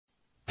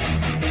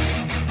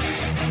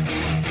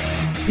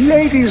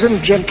ladies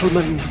and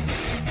gentlemen,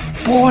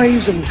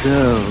 boys and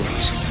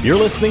girls. You're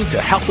listening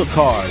to House of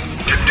Cards.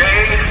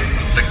 Today,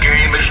 the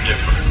game is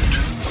different.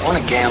 I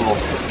want to gamble.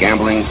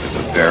 Gambling is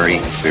a very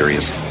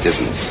serious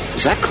business.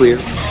 Is that clear?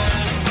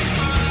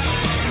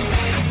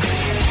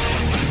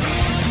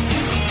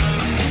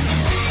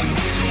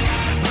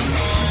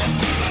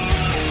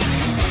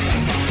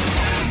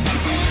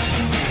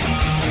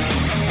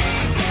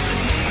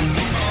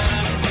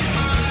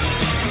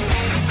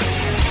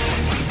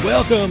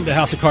 Welcome to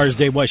House of Cards.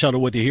 Dave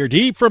Weishuttle with you here,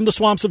 deep from the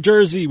swamps of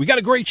Jersey. We got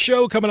a great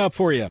show coming up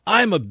for you.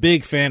 I'm a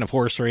big fan of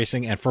horse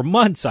racing, and for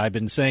months I've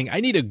been saying I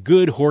need a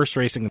good horse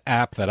racing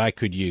app that I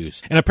could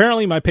use. And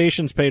apparently my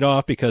patience paid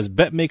off because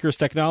BetMakers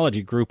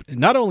Technology Group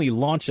not only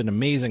launched an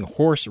amazing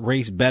horse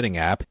race betting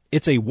app,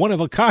 it's a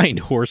one-of-a-kind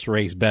horse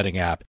race betting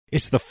app.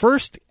 It's the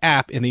first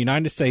app in the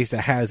United States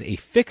that has a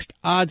fixed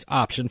odds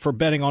option for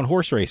betting on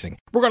horse racing.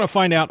 We're going to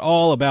find out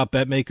all about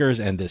BetMakers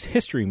and this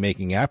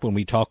history-making app when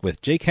we talk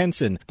with Jake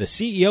Henson, the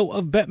CEO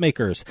of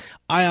BetMakers.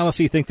 I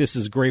honestly think this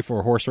is great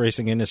for a horse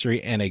racing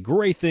industry and a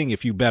great thing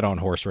if you bet on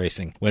horse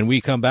racing. When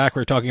we come back,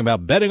 we're talking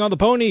about betting on the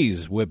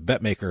ponies with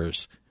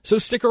BetMakers. So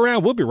stick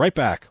around. We'll be right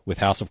back with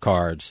House of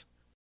Cards.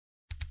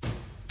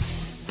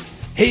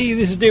 Hey,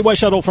 this is Dave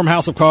Weishuttle from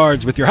House of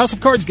Cards with your House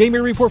of Cards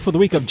gaming report for the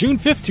week of June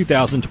 5th,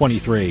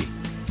 2023.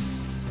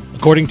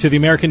 According to the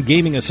American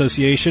Gaming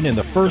Association, in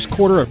the first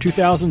quarter of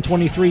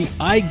 2023,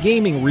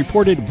 iGaming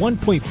reported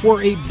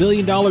 $1.48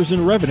 billion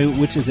in revenue,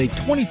 which is a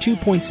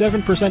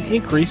 22.7%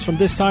 increase from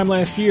this time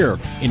last year.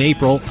 In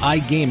April,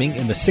 iGaming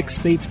in the 6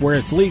 states where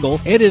it's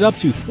legal added up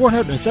to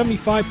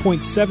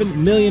 $475.7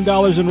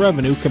 million in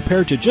revenue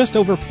compared to just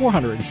over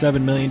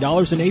 $407 million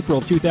in April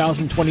of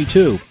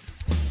 2022.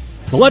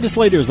 The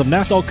legislators of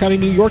Nassau County,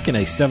 New York, in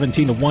a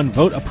 17-1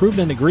 vote, approved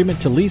an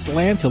agreement to lease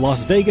land to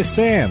Las Vegas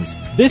Sands.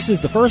 This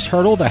is the first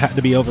hurdle that had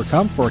to be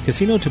overcome for a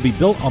casino to be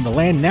built on the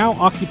land now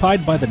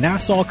occupied by the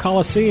Nassau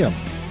Coliseum.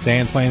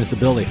 Sands plans to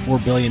build a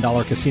 $4 billion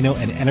casino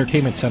and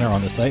entertainment center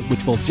on the site,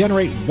 which will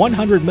generate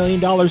 $100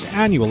 million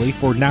annually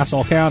for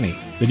Nassau County.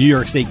 The New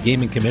York State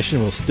Gaming Commission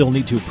will still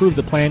need to approve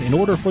the plan in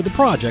order for the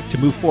project to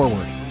move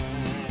forward.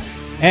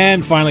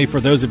 And finally,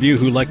 for those of you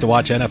who like to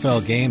watch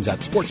NFL games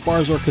at sports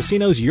bars or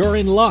casinos, you're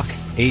in luck.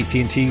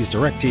 AT&T's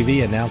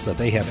DirecTV announced that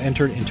they have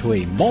entered into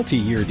a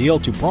multi-year deal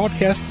to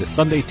broadcast the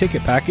Sunday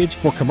ticket package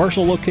for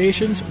commercial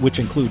locations, which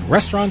include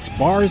restaurants,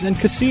 bars, and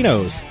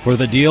casinos. For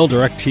the deal,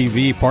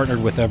 DirecTV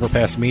partnered with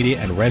Everpass Media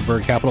and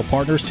Redbird Capital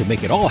Partners to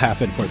make it all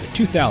happen for the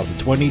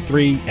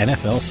 2023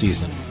 NFL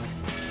season.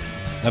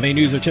 Have any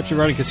news or tips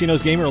regarding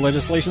casinos, gaming, or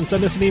legislation?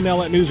 Send us an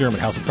email at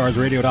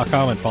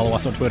newsroom@houseofcardsradio.com and follow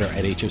us on Twitter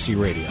at HOC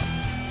Radio.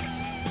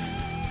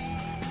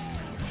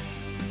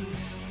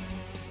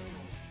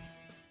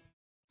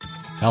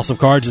 House of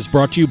Cards is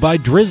brought to you by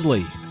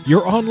Drizzly,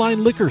 your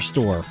online liquor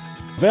store.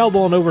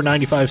 Available in over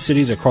 95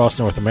 cities across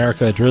North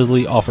America,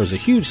 Drizzly offers a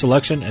huge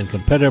selection and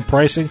competitive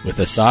pricing with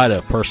a side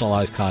of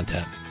personalized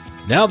content.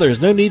 Now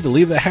there's no need to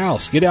leave the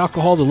house. Get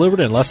alcohol delivered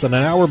in less than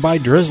an hour by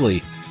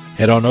Drizzly.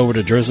 Head on over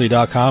to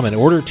drizzly.com and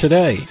order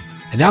today.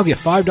 And now get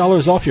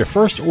 $5 off your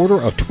first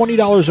order of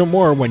 $20 or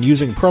more when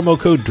using promo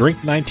code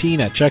DRINK19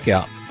 at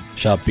checkout.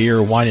 Shop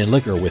beer, wine, and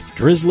liquor with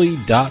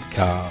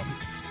drizzly.com.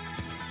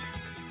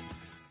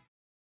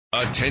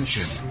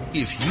 Attention.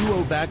 If you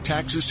owe back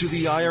taxes to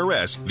the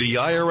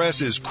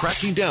IRS is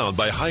cracking down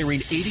by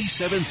hiring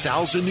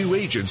 87,000 new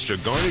agents to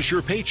garnish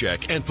your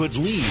paycheck and put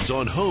liens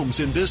on homes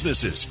and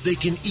businesses. They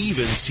can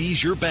even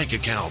seize your bank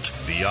account.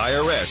 The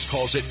IRS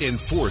calls it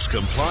enforced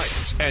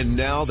compliance, and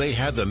now they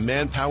have the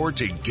manpower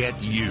to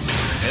get you.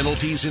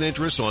 Penalties and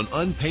interest on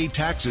unpaid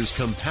taxes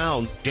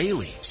compound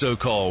daily. So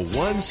call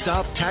One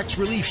Stop Tax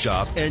Relief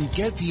Shop and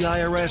get the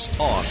IRS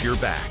off your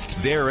back.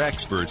 They're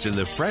experts in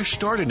the Fresh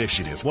Start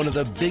Initiative, one of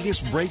the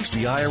biggest breaks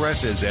the IRS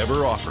has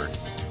ever offered.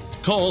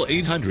 Call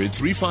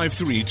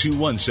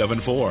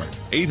 800-353-2174.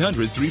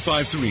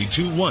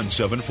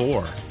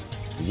 800-353-2174.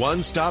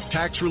 One Stop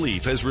Tax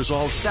Relief has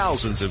resolved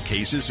thousands of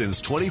cases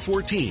since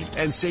 2014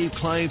 and saved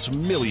clients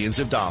millions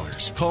of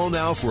dollars. Call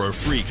now for a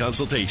free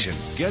consultation.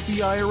 Get the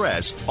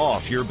IRS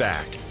off your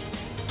back.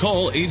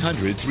 Call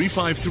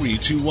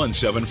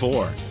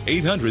 800-353-2174.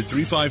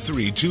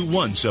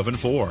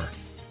 800-353-2174.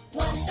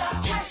 One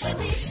Stop Tax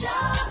Relief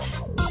Shop.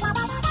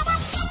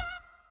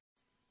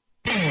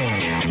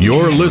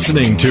 You're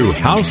listening to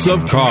House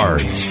of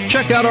Cards.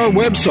 Check out our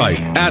website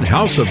at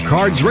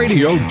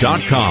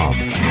houseofcardsradio.com.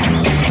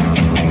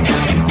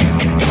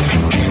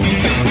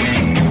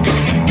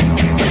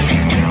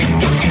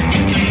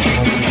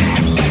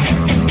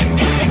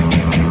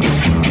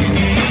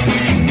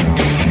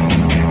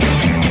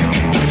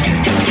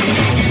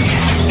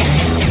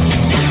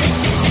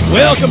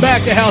 Welcome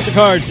back to House of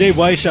Cards. Dave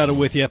Weishaupt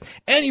with you.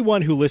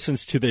 Anyone who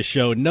listens to this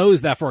show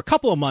knows that for a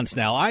couple of months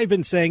now, I've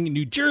been saying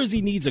New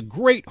Jersey needs a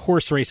great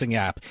horse racing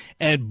app.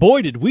 And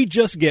boy, did we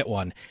just get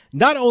one.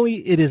 Not only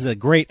it is a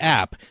great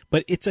app,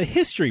 but it's a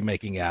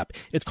history-making app.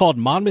 It's called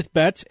Monmouth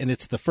Bets, and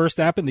it's the first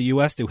app in the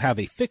U.S. to have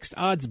a fixed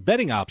odds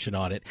betting option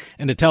on it.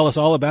 And to tell us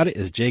all about it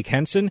is Jake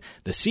Henson,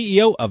 the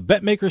CEO of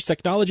BetMakers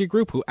Technology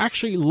Group, who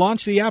actually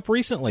launched the app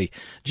recently.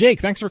 Jake,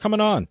 thanks for coming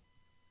on.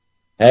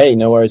 Hey,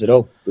 no worries at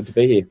all. Good to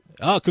be here.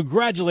 Oh,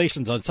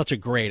 congratulations on such a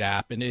great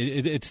app, and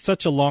it's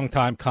such a long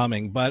time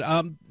coming.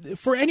 But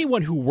for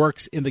anyone who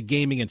works in the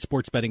gaming and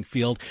sports betting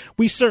field,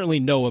 we certainly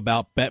know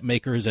about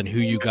BetMakers and who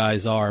you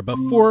guys are. But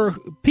for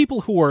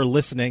people who are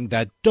listening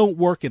that don't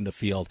work in the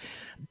field,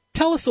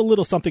 tell us a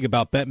little something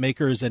about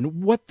BetMakers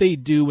and what they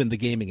do in the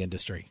gaming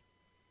industry.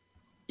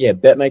 Yeah,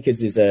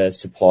 BetMakers is a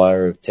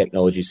supplier of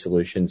technology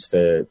solutions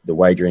for the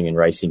wagering and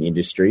racing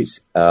industries.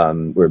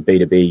 We're a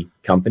B2B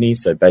company,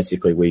 so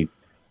basically we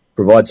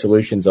provide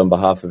solutions on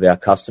behalf of our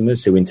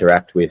customers who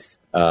interact with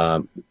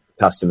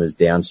customers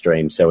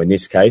downstream. So in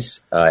this case,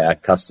 our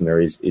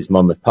customer is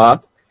Monmouth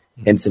Park,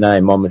 hence the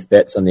name Monmouth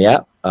Bets on the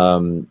app.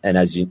 And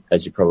as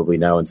you probably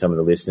know, and some of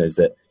the listeners,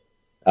 that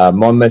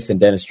Monmouth and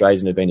Dennis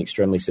Drazen have been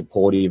extremely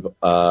supportive,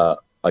 I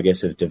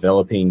guess, of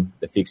developing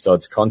the fixed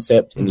odds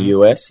concept in the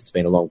US. It's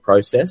been a long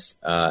process,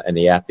 and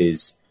the app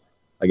is,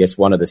 I guess,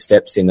 one of the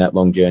steps in that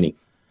long journey.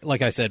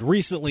 Like I said,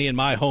 recently in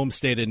my home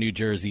state of New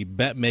Jersey,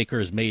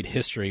 BetMakers made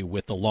history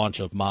with the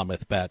launch of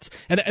Monmouth Bets.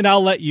 And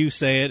I'll let you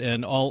say it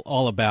and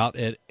all about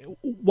it.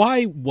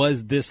 Why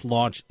was this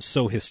launch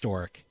so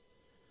historic?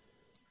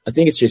 I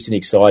think it's just an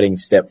exciting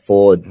step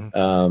forward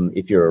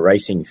if you're a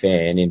racing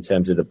fan in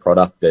terms of the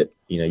product that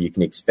you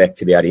can expect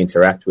to be able to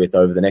interact with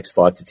over the next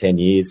 5 to 10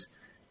 years.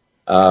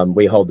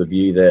 We hold the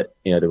view that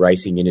the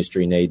racing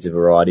industry needs a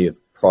variety of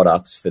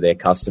products for their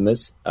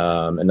customers,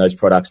 and those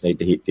products need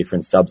to hit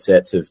different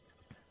subsets of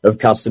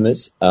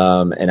customers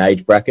and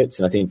age brackets.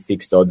 And I think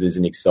fixed odds is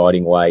an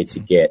exciting way to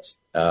get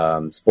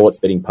sports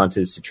betting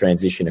punters to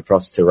transition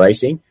across to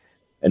racing,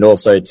 and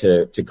also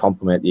to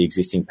complement the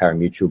existing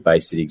parimutuel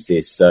base that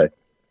exists. So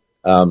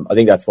I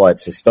think that's why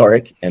it's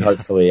historic, and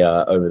hopefully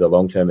over the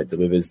long term it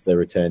delivers the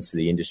returns to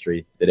the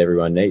industry that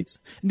everyone needs.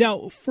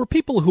 Now, for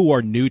people who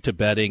are new to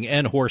betting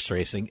and horse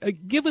racing,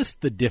 give us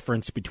the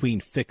difference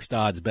between fixed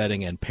odds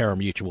betting and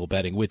parimutuel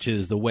betting, which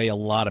is the way a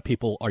lot of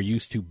people are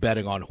used to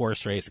betting on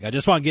horse racing. I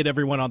just want to get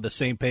everyone on the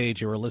same page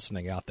who are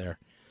listening out there.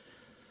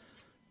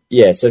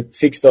 Yeah, so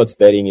fixed odds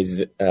betting is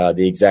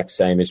the exact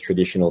same as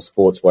traditional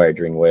sports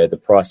wagering, where the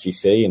price you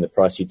see and the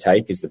price you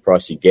take is the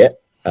price you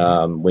get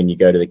when you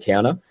go to the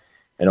counter.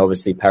 And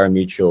obviously,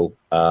 parimutuel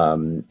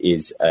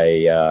is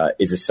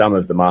a sum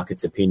of the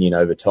market's opinion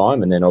over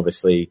time. And then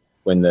obviously,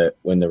 when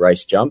the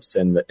race jumps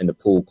and the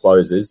pool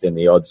closes, then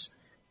the odds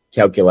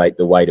calculate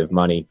the weight of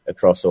money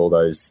across all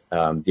those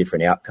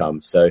different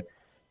outcomes. So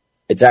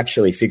it's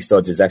actually, fixed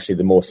odds is actually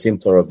the more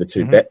simpler of the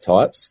two bet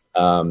types.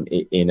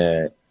 In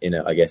a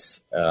I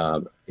guess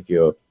if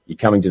you're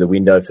coming to the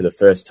window for the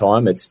first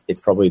time, it's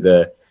probably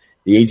the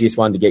easiest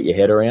one to get your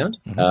head around.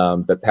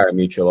 But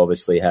parimutuel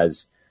obviously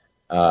has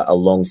a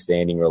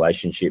long-standing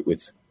relationship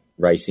with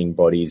racing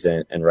bodies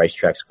and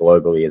racetracks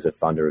globally as a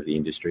funder of the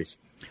industries.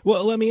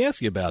 Well, let me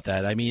ask you about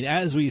that. I mean,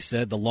 as we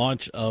said, the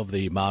launch of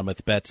the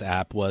Monmouth Bets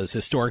app was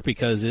historic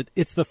because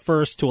it's the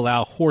first to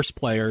allow horse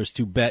players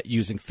to bet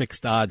using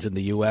fixed odds in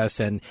the U.S.,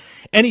 and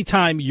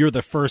anytime you're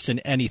the first in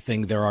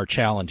anything, there are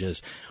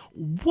challenges.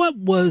 What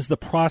was the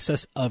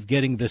process of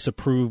getting this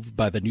approved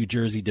by the New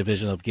Jersey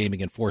Division of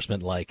Gaming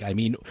Enforcement like? I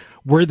mean,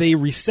 were they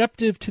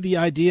receptive to the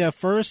idea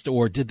first,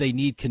 or did they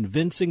need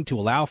convincing to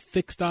allow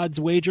fixed odds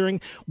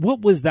wagering? What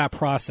was that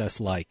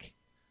process like?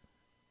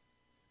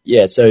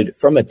 Yeah, so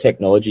from a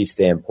technology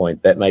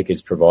standpoint,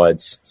 BetMakers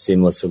provides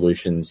similar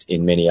solutions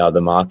in many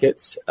other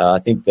markets. I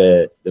think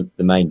the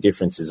main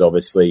difference is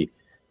obviously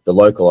the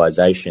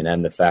localization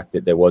and the fact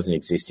that there was an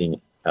existing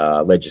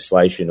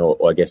legislation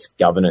or I guess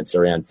governance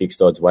around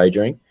fixed odds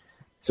wagering.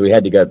 So we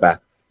had to go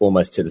back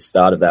almost to the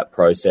start of that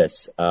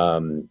process.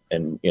 And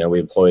we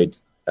employed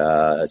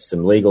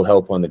some legal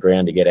help on the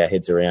ground to get our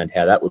heads around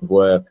how that would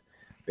work.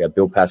 We have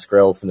Bill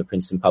Pascrell from the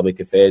Princeton Public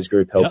Affairs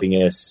Group helping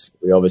us.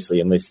 We obviously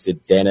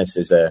enlisted Dennis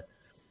as a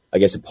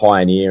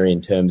pioneer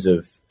in terms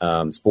of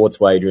sports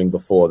wagering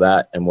before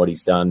that, and what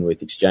he's done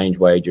with exchange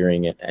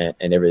wagering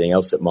and everything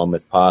else at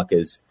Monmouth Park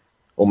is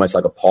almost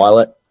like a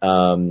pilot.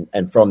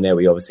 And from there,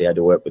 we obviously had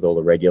to work with all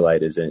the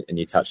regulators, and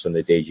you touched on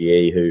the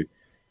DGE, who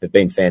have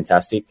been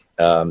fantastic.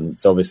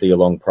 It's obviously a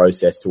long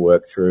process to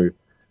work through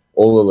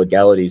all the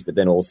legalities, but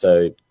then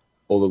also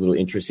all the little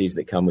intricacies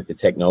that come with the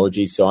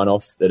technology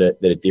sign-off that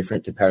are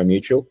different to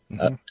parimutuel.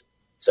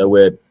 So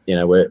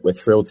we're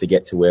thrilled to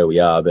get to where we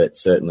are, but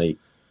certainly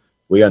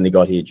we only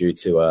got here due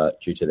to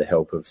the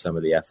help of some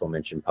of the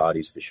aforementioned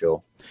parties, for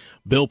sure.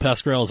 Bill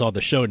Pasquarello is on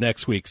the show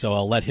next week, so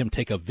I'll let him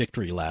take a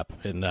victory lap,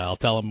 and I'll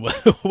tell him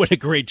what a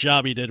great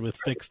job he did with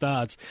fixed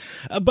odds.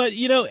 But,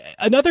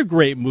 another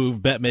great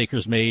move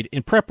BetMakers made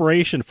in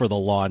preparation for the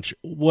launch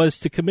was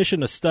to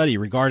commission a study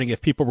regarding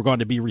if people were going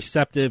to be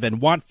receptive and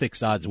want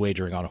fixed odds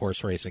wagering on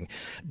horse racing.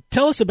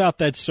 Tell us about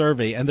that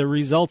survey and the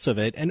results of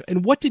it,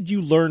 and what did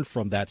you learn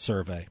from that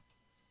survey?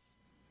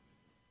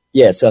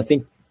 Yeah, so I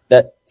think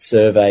that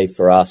survey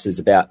for us is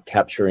about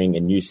capturing a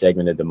new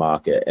segment of the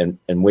market. And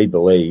we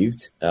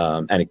believed,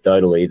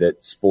 anecdotally,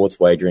 that sports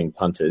wagering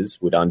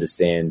punters would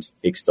understand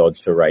fixed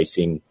odds for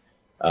racing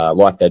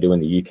like they do in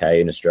the UK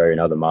and Australia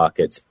and other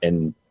markets,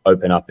 and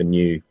open up a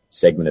new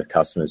segment of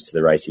customers to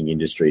the racing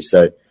industry.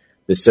 So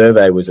the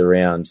survey was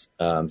around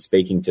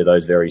speaking to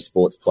those very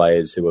sports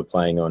players who were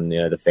playing on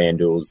the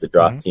FanDuels, the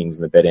DraftKings,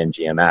 and the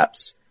BetMGM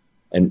apps,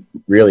 and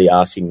really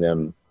asking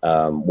them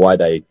why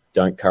they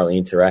don't currently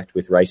interact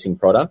with racing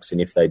products, and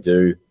if they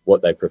do,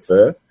 what they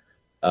prefer.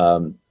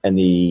 And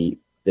the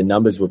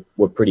numbers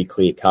were pretty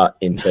clear cut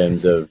in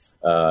terms of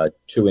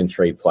 2 in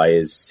 3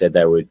 players said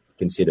they would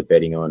consider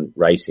betting on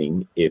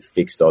racing if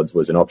fixed odds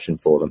was an option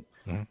for them.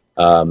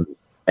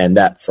 And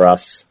that for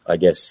us, I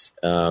guess,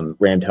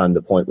 rammed home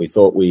the point we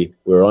thought we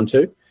were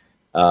onto.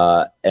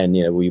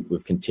 And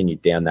we've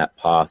continued down that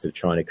path of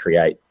trying to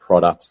create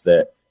products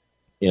that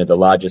the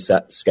larger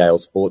scale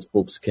sports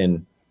books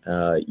can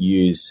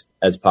use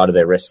as part of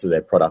their rest of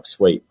their product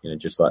suite.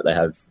 Just like they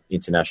have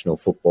international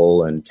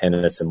football and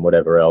tennis and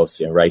whatever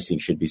else, racing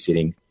should be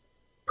sitting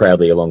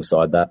proudly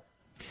alongside that.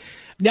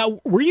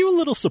 Now, were you a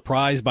little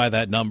surprised by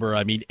that number?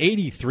 I mean,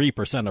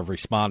 83% of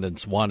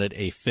respondents wanted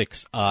a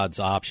fixed odds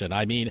option.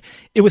 I mean,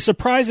 it was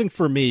surprising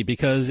for me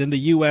because in the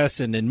U.S.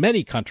 and in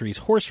many countries,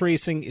 horse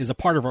racing is a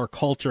part of our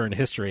culture and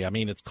history. I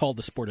mean, it's called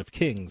the sport of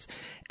kings.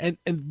 And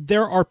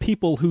there are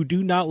people who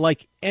do not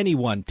like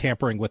anyone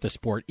tampering with the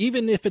sport,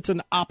 even if it's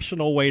an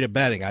optional way to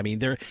betting. I mean,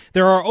 there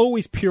are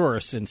always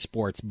purists in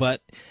sports,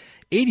 but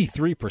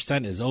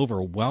 83% is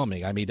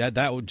overwhelming. I mean,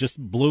 that just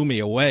blew me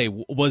away.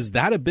 Was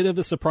that a bit of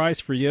a surprise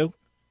for you?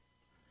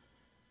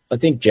 I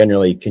think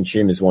generally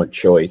consumers want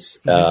choice.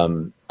 I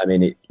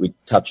mean, we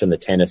touch on the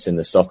tennis and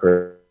the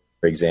soccer,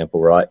 for example,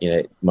 right?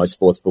 Most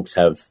sports books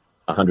have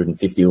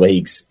 150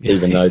 leagues,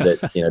 even though that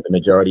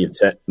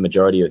the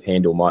majority of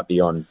handle might be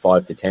on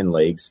 5 to 10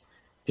 leagues.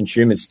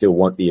 Consumers still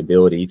want the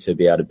ability to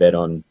be able to bet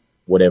on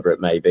whatever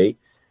it may be,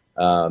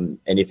 and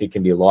if it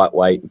can be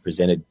lightweight and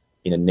presented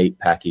in a neat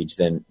package,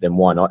 then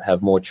why not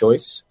have more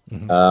choice?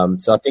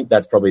 So I think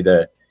that's probably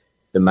the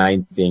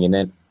main thing. And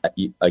then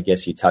I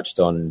guess you touched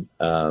on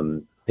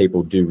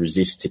people do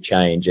resist to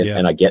change,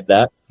 and I get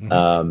that.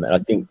 And I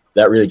think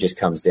that really just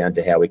comes down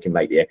to how we can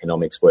make the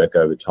economics work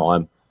over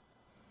time.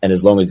 And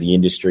as long as the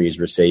industry is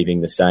receiving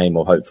the same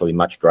or hopefully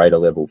much greater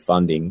level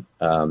funding,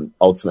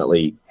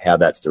 ultimately how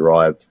that's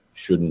derived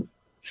shouldn't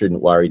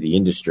worry the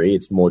industry.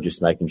 It's more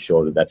just making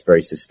sure that that's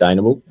very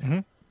sustainable.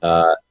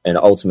 And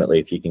ultimately,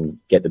 if you can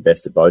get the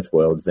best of both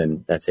worlds,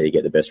 then that's how you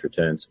get the best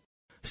returns.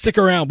 Stick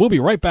around. We'll be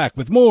right back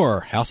with more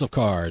House of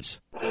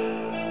Cards.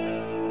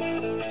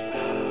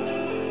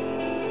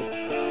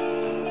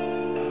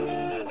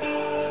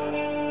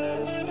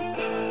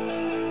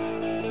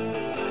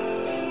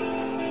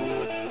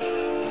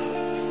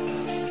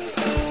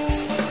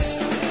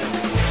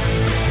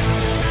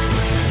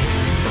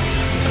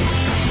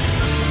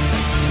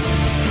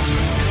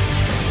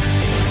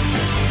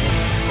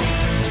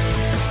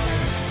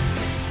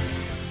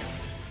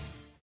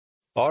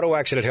 Auto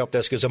Accident Help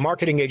Desk is a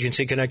marketing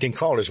agency connecting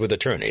callers with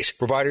attorneys.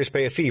 Providers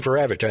pay a fee for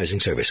advertising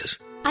services.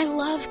 I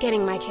love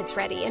getting my kids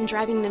ready and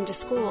driving them to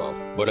school.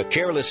 But a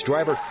careless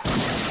driver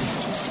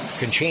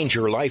can change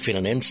your life in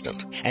an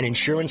instant, and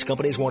insurance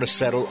companies want to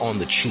settle on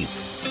the cheap.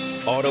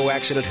 Auto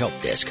Accident Help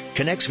Desk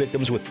connects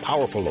victims with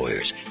powerful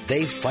lawyers.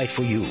 They fight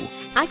for you.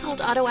 I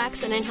called Auto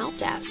Accident Help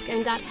Desk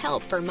and got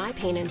help for my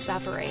pain and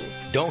suffering.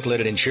 Don't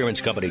let an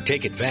insurance company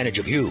take advantage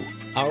of you.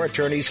 Our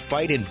attorneys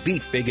fight and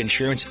beat big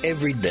insurance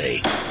every day.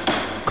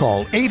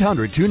 Call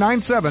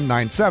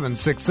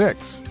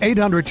 800-297-9766.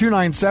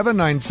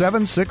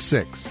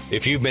 800-297-9766.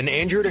 If you've been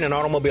injured in an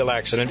automobile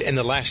accident in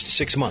the last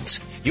 6 months,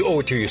 you owe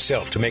it to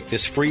yourself to make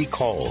this free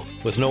call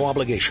with no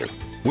obligation.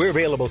 We're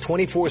available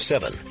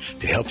 24/7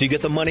 to help you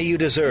get the money you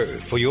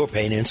deserve for your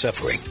pain and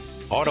suffering.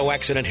 Auto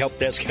Accident Help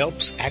Desk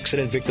helps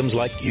accident victims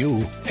like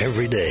you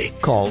every day.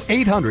 Call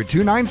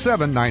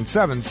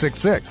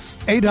 800-297-9766.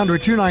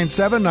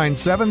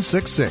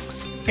 800-297-9766.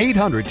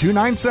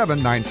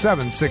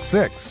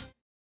 800-297-9766.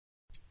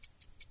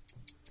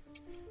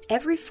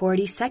 Every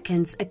 40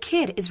 seconds, a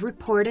kid is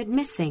reported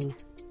missing.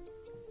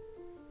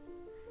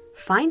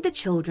 Find the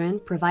Children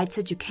provides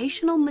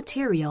educational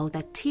material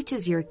that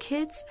teaches your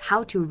kids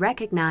how to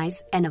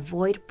recognize and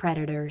avoid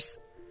predators.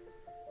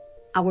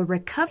 Our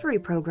recovery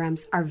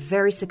programs are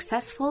very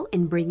successful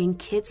in bringing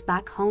kids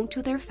back home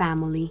to their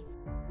family.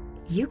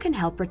 You can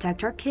help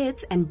protect our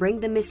kids and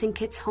bring the missing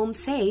kids home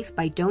safe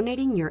by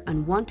donating your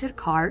unwanted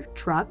car,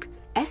 truck,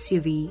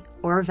 SUV,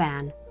 or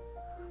van,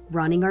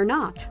 running or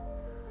not.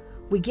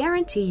 We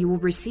guarantee you will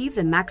receive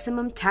the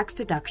maximum tax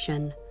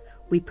deduction.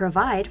 We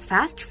provide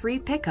fast free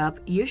pickup,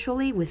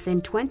 usually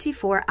within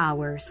 24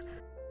 hours.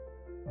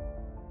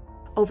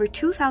 Over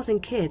 2,000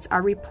 kids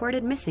are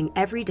reported missing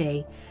every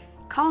day.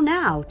 Call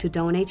now to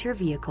donate your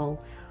vehicle.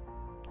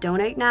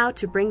 Donate now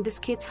to bring these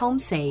kids home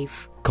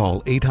safe.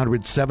 Call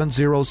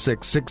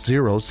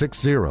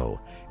 800-706-6060,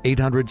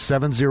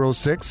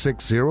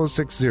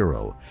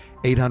 800-706-6060,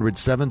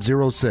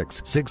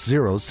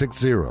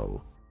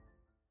 800-706-6060.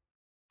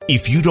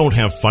 If you don't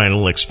have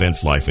final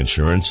expense life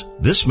insurance,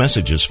 this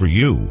message is for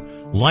you.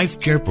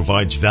 LifeCare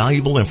provides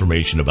valuable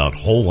information about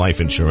whole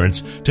life insurance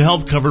to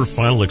help cover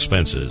final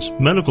expenses,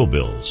 medical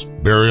bills,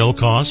 burial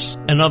costs,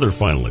 and other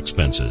final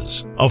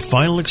expenses. A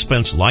final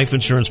expense life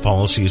insurance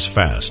policy is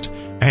fast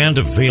and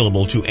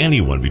available to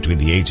anyone between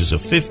the ages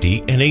of 50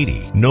 and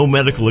 80. No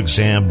medical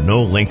exam,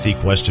 no lengthy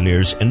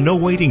questionnaires, and no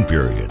waiting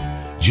period.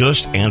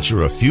 Just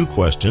answer a few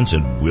questions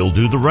and we'll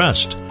do the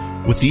rest.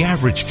 With the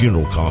average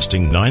funeral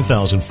costing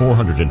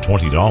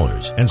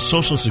 $9,420 and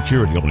Social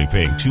Security only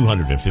paying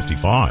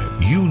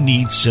 $255, you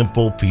need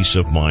simple peace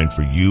of mind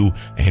for you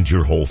and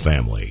your whole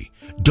family.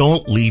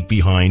 Don't leave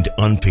behind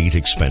unpaid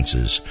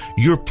expenses.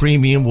 Your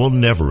premium will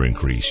never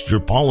increase. Your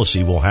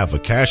policy will have a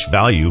cash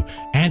value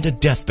and a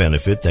death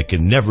benefit that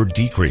can never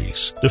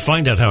decrease. To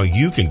find out how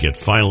you can get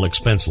final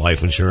expense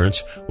life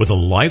insurance with a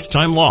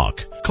lifetime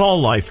lock,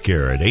 call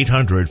LifeCare at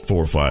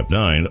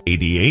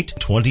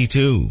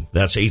 800-459-8822.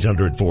 That's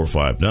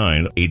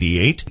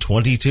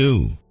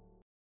 800-459-8822.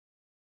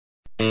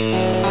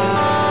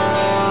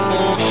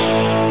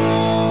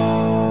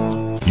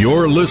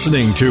 You're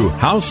listening to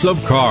House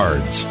of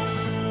Cards.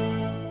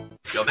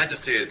 Your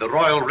Majesty, the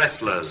royal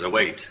wrestlers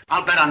await.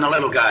 I'll bet on the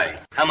little guy.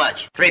 How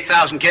much?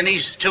 3,000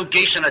 guineas, 2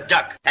 geese, and a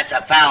duck. That's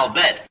a foul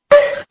bet.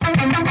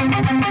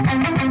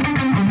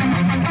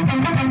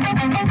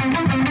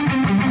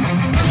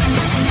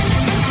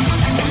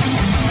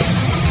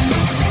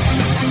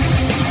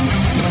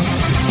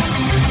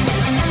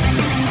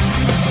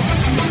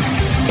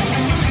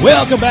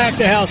 Welcome back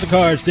to House of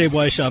Cards. Dave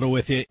Weishuttle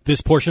with you.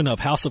 This portion of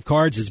House of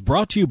Cards is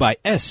brought to you by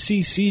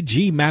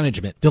SCCG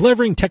Management,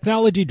 delivering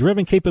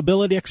technology-driven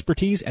capability,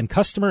 expertise, and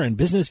customer and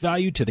business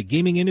value to the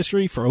gaming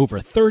industry for over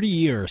 30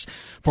 years.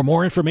 For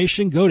more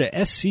information, go to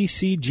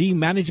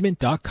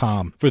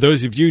sccgmanagement.com. For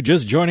those of you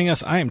just joining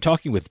us, I am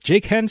talking with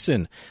Jake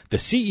Henson, the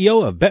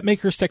CEO of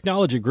BetMakers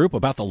Technology Group,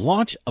 about the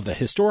launch of the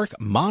historic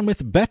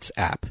Monmouth Bets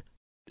app.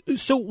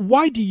 So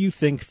why do you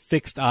think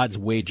fixed odds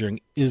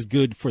wagering is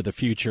good for the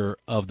future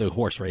of the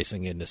horse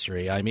racing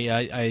industry? I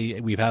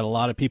mean, we've had a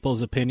lot of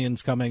people's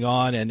opinions coming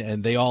on,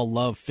 and they all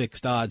love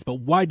fixed odds.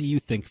 But why do you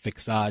think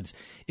fixed odds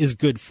is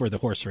good for the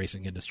horse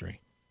racing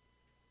industry?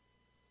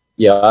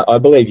 Yeah, I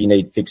believe you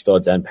need fixed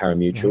odds and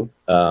parimutuel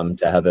to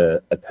have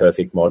a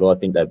perfect model. I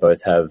think they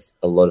both have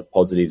a lot of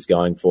positives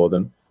going for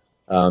them.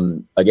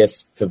 I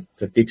guess for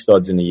fixed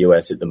odds in the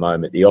US at the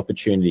moment, the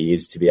opportunity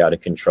is to be able to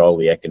control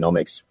the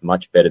economics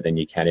much better than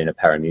you can in a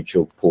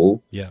parimutuel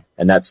pool. Yeah.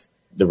 And that's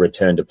the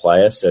return to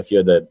player. So if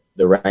you're the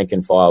rank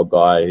and file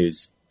guy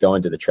who's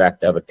going to the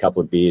track to have a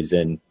couple of beers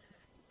and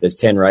there's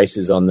 10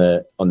 races on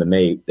the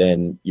meet,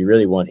 then you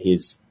really want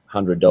his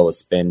 $100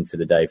 spend for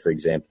the day, for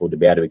example, to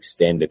be able to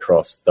extend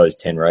across those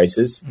 10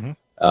 races,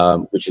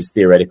 which is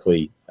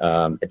theoretically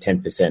a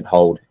 10%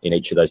 hold in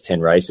each of those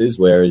 10 races,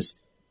 whereas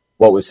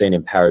what we've seen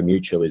in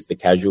parimutuel is the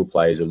casual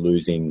players are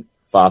losing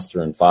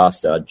faster and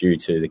faster due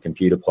to the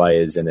computer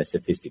players and their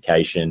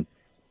sophistication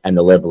and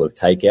the level of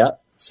takeout.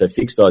 So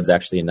fixed odds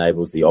actually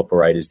enables the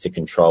operators to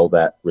control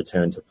that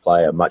return to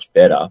player much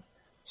better.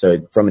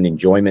 So from an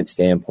enjoyment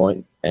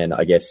standpoint, and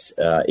I guess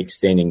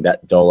extending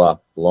that dollar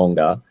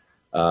longer,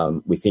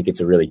 we think it's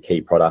a really key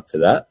product for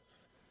that.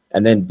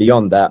 And then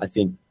beyond that, I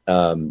think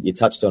you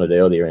touched on it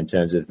earlier in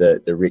terms of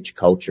the rich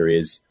culture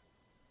is,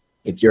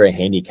 if you're a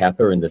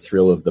handicapper and the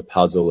thrill of the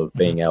puzzle of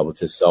being able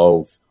to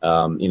solve,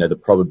 the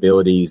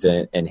probabilities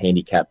and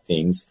handicap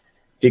things,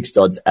 fixed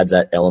odds adds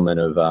that element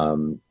of,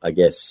 I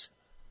guess,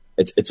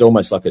 it's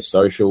almost like a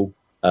social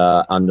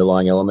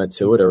underlying element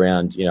to it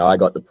around, I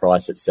got the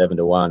price at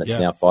 7-1, it's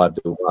now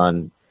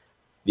 5-1.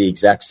 The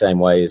exact same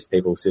way as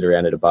people sit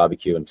around at a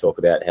barbecue and talk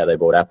about how they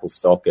bought Apple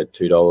stock at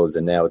 $2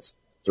 and now it's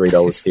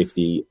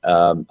 $3.50.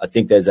 I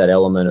think there's that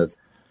element of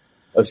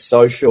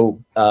social,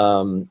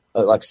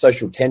 like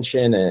social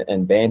tension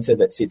and banter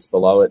that sits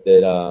below it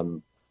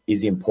that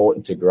is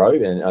important to grow.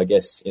 And I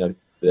guess,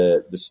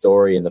 the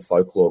story and the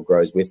folklore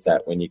grows with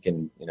that when you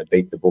can,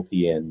 beat the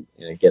bookie and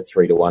get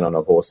 3-1 on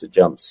a horse that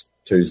jumps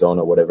 2s on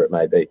or whatever it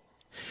may be.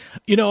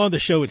 On the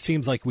show, it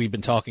seems like we've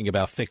been talking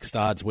about fixed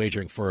odds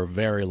wagering for a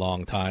very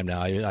long time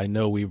now. I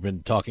know we've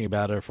been talking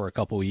about it for a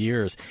couple of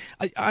years.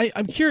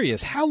 I'm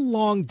curious, how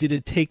long did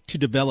it take to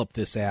develop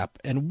this app,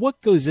 and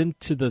what goes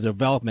into the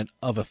development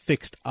of a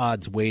fixed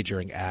odds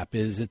wagering app?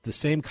 Is it the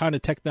same kind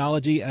of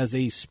technology as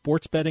a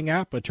sports betting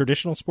app, a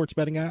traditional sports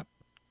betting app?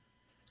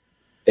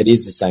 It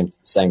is the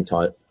same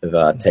type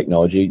of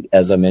technology.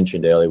 As I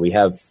mentioned earlier, we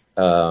have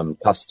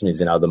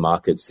customers in other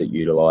markets that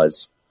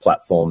utilize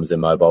platforms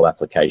and mobile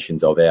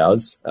applications of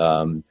ours.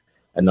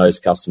 and those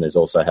customers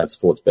also have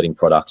sports betting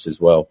products as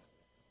well.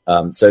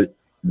 So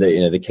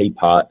the key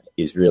part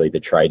is really the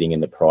trading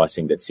and the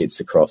pricing that sits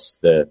across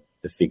the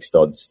fixed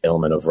odds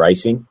element of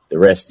racing. The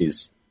rest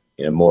is,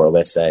 more or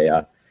less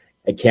a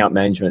account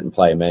management and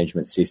player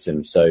management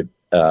system. So,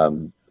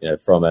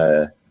 from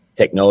a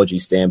technology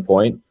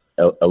standpoint,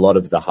 a lot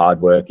of the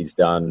hard work is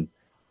done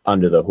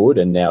under the hood,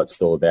 and now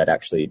it's all about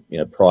actually,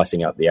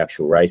 pricing up the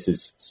actual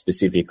races.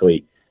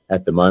 Specifically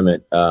at the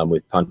moment,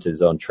 with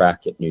punters on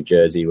track at New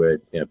Jersey, we're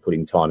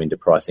putting time into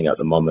pricing up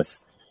the Monmouth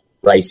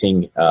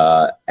racing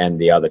and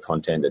the other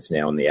content that's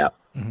now on the app.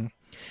 Mm-hmm.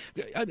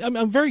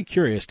 I'm very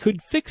curious.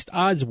 Could fixed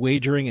odds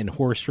wagering in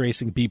horse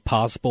racing be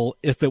possible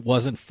if it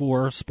wasn't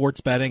for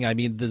sports betting? I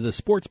mean, the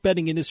sports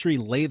betting industry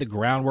lay the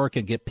groundwork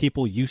and get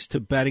people used to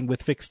betting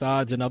with fixed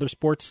odds in other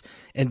sports.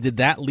 And did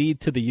that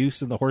lead to the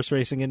use in the horse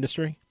racing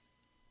industry?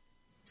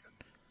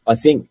 I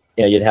think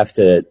you'd have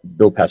to.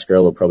 Bill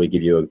Pasquarello will probably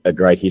give you a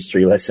great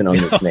history lesson on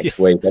this next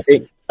week.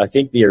 I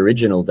think the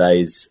original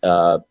days,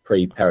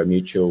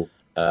 pre-parimutuel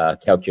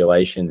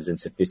calculations and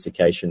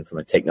sophistication from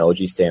a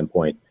technology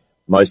standpoint,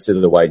 most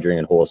of the wagering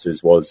in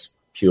horses was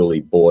purely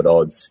board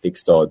odds,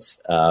 fixed odds.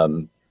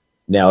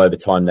 Now, over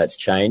time, that's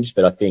changed.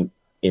 But I think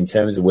in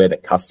terms of where the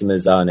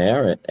customers are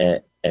now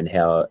and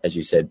how, as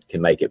you said,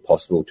 can make it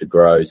possible to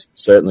grow,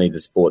 certainly the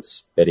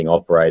sports betting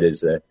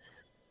operators,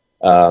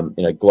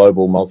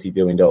 global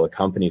multi-billion-dollar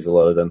companies, a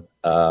lot of them.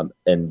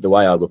 And the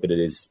way I look at it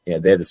is,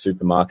 they're the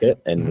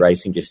supermarket, and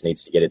racing just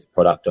needs to get its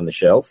product on the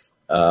shelf.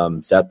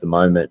 So at the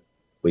moment,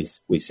 we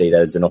see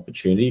that as an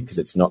opportunity because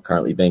it's not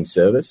currently being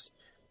serviced.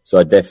 So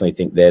I definitely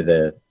think they're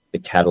the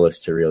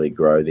catalyst to really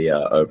grow the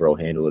overall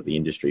handle of the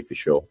industry for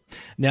sure.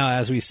 Now,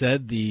 as we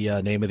said,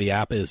 the name of the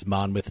app is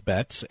Monmouth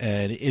Bets,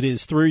 and it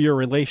is through your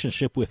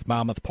relationship with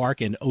Monmouth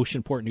Park in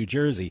Oceanport, New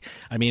Jersey.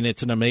 I mean,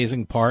 it's an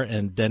amazing part,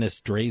 and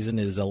Dennis Drazen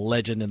is a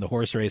legend in the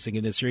horse racing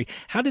industry.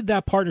 How did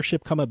that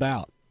partnership come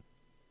about?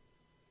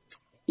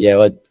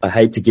 Yeah, I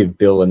hate to give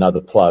Bill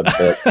another plug,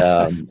 but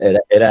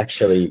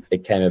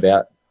it came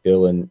about.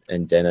 Bill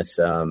and Dennis,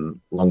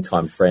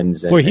 longtime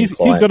friends. And, he's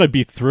going to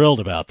be thrilled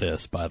about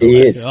this, by the way.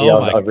 He is. Oh,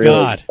 my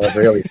God. I've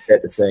really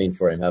set the scene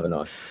for him, haven't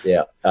I?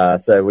 Yeah.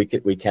 So we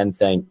can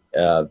thank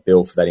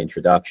Bill for that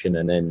introduction.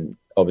 And then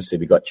obviously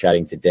we got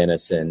chatting to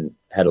Dennis and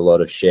had a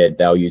lot of shared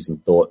values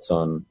and thoughts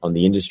on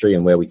the industry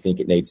and where we think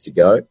it needs to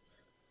go.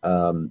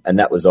 And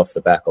that was off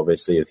the back,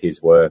 obviously, of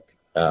his work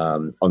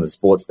on the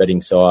sports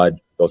betting side.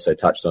 Also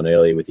touched on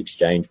earlier with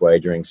exchange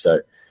wagering.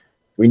 So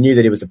we knew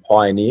that he was a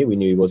pioneer. We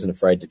knew he wasn't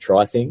afraid to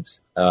try things.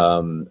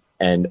 And,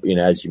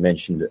 as you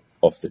mentioned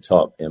off the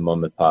top,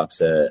 Monmouth Park's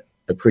a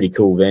pretty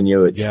cool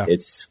venue.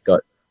 It's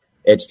got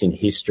etched in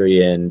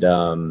history and,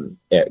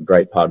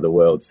 great part of the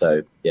world.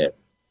 So,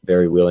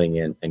 very willing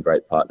and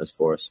great partners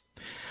for us.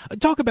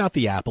 Talk about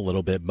the app a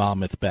little bit,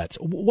 Monmouth Bets.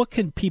 What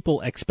can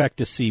people expect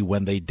to see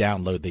when they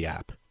download the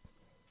app?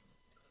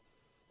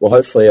 Well,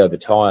 hopefully over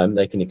time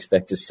they can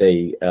expect to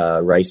see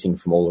racing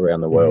from all around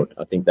the world.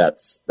 Mm-hmm. I think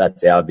that's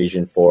our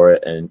vision for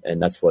it,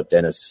 and that's what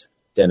Dennis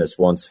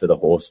wants for the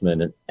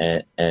horsemen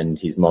and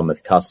his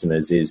Monmouth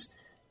customers is,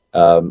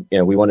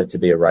 we want it to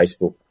be a race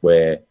book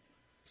where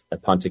a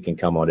punter can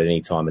come on at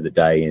any time of the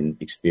day and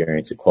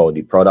experience a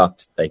quality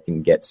product. They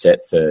can get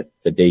set for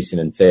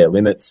decent and fair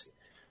limits,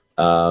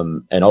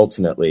 and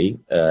ultimately,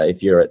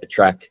 if you're at the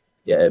track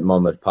at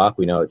Monmouth Park,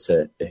 we know it's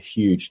a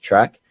huge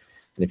track.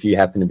 And if you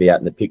happen to be out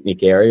in the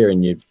picnic area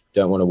and you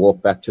don't want to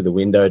walk back to the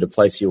window to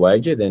place your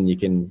wager, then you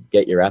can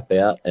get your app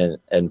out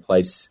and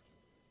place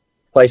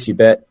your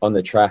bet on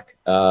the track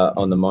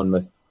on the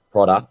Monmouth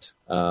product.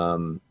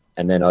 And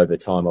then over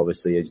time,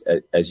 obviously,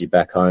 as you're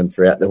back home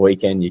throughout the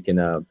weekend, you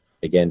can,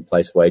 again,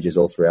 place wagers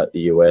all throughout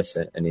the US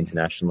and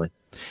internationally.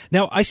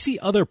 Now, I see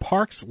other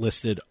parks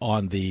listed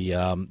on the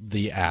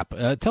app.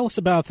 Tell us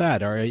about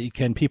that.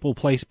 Can people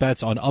place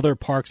bets on other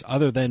parks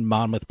other than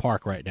Monmouth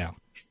Park right now?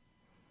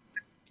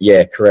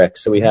 Yeah, correct.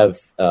 So we have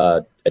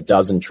a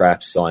dozen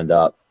tracks signed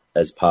up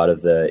as part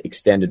of the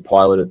extended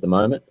pilot at the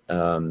moment.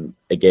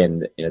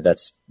 Again,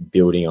 that's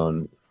building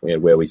on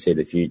where we see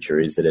the future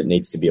is that it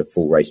needs to be a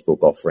full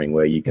racebook offering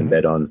where you can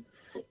bet on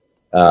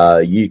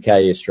UK,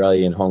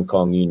 Australia, and Hong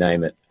Kong, you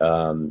name it.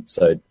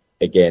 So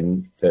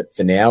again,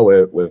 for now,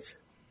 we've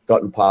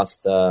gotten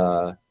past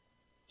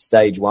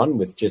stage one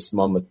with just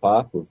Monmouth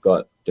Park. We've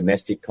got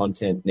domestic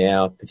content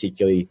now,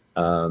 particularly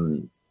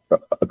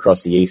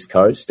across the East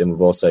Coast, and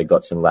we've also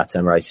got some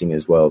LATAM racing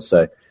as well.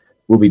 So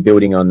we'll be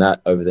building on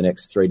that over the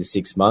next 3 to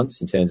 6 months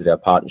in terms of our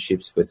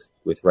partnerships with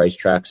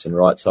racetracks and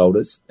rights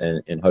holders,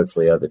 and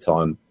hopefully over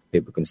time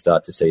people can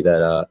start to see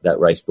that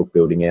race book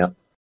building out.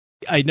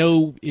 I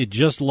know it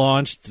just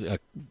launched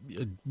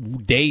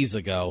days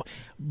ago,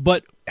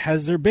 but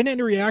has there been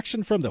any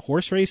reaction from the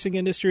horse racing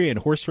industry and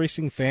horse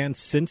racing fans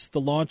since the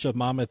launch of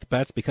Monmouth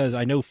Bets? Because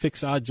I know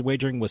fixed odds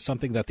wagering was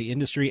something that the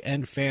industry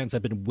and fans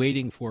have been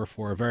waiting for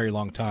a very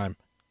long time.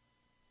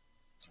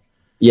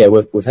 Yeah,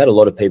 we've had a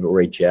lot of people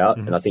reach out,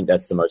 and I think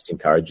that's the most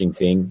encouraging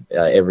thing.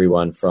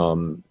 Everyone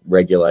from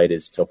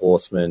regulators to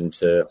horsemen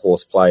to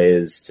horse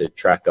players to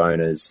track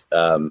owners.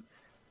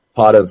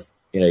 Part of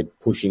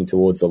pushing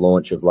towards the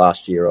launch of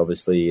last year,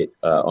 obviously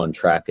on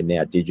track and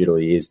now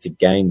digitally, is to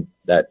gain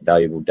that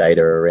valuable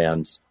data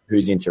around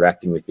who's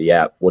interacting with the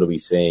app, what are we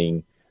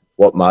seeing,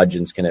 what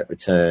margins can it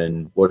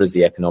return, what does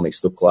the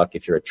economics look like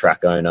if you're a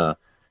track owner.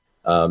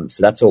 So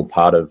that's all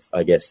part of,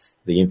 I guess,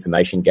 the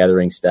information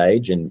gathering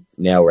stage. And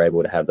now we're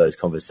able to have those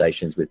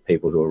conversations with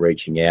people who are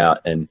reaching out,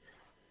 and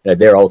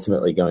they're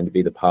ultimately going to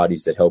be the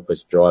parties that help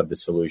us drive the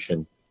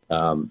solution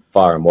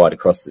far and wide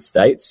across the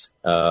states.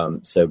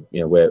 So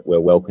we're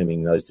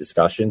welcoming those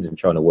discussions and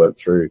trying to work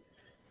through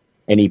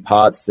any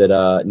parts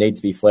that need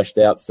to be fleshed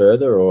out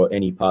further, or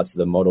any parts of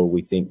the model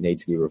we think need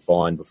to be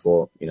refined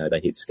before they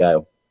hit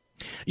scale.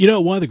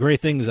 One of the great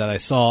things that I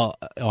saw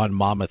on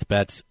Monmouth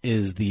Bets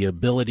is the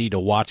ability to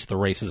watch the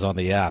races on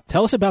the app.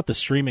 Tell us about the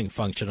streaming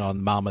function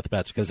on Monmouth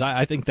Bets, because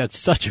I think that's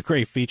such a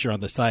great feature on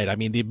the site. I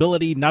mean, the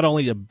ability not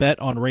only to bet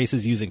on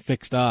races using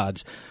fixed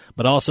odds,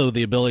 but also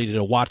the ability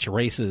to watch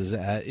races.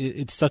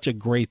 It's such a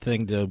great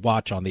thing to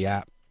watch on the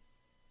app.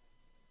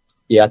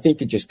 Yeah, I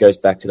think it just goes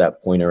back to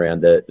that point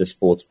around the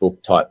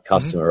sportsbook type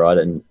customer, right?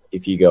 And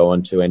if you go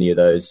onto any of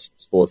those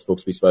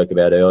sportsbooks we spoke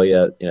about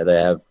earlier,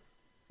 they have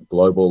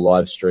global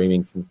live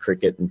streaming from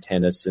cricket and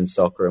tennis and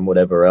soccer and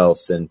whatever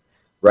else, and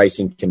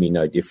racing can be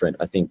no different.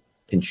 I think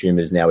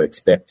consumers now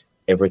expect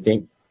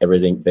everything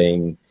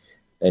being,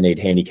 they need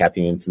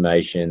handicapping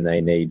information, they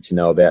need to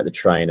know about the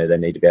trainer, they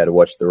need to be able to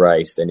watch the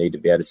race, they need to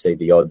be able to see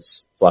the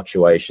odds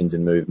fluctuations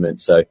and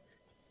movement. So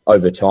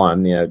over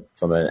time,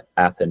 from an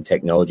app and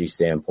technology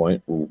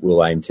standpoint,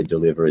 we'll aim to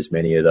deliver as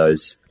many of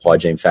those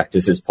hygiene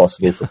factors as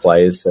possible for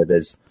players. So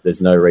there's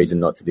no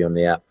reason not to be on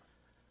the app.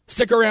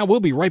 Stick around.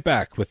 We'll be right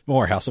back with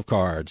more House of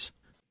Cards.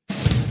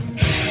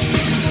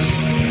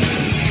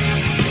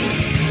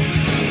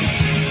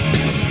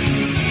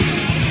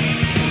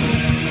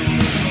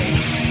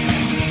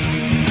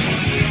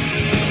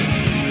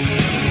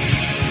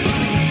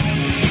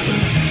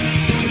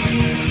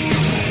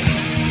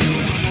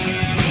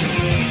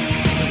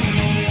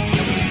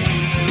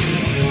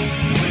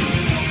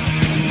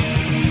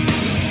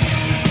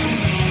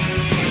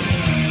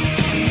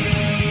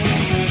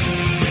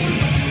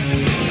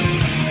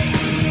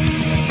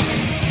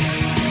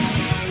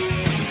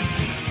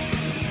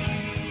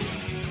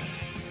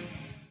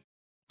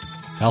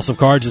 House of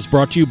Cards is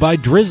brought to you by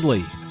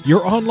Drizzly,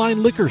 your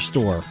online liquor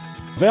store.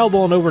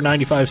 Available in over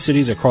 95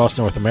 cities across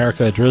North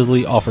America,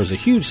 Drizzly offers a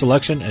huge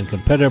selection and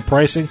competitive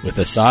pricing with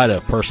a side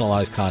of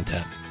personalized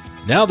content.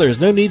 Now there's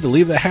no need to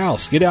leave the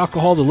house. Get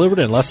alcohol delivered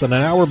in less than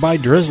an hour by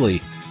Drizzly.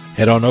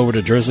 Head on over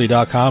to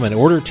drizzly.com and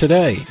order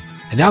today.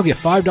 And now get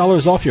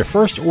 $5 off your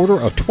first order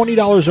of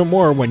 $20 or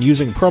more when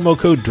using promo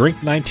code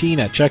DRINK19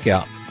 at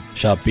checkout.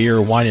 Shop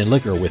beer, wine, and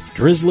liquor with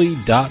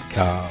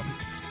drizzly.com.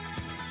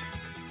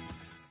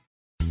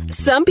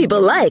 Some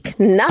people like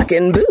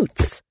knocking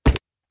boots.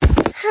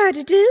 How'd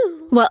you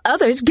do? While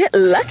others get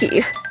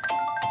lucky.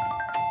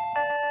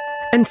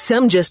 And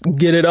some just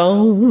get it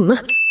on.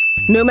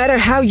 No matter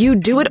how you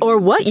do it or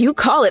what you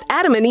call it,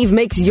 Adam and Eve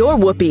makes your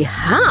whoopee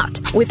hot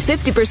with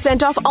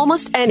 50% off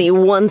almost any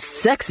one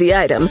sexy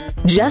item.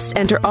 Just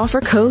enter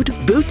offer code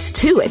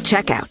BOOTS2 at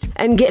checkout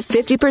and get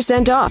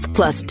 50% off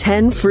plus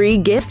 10 free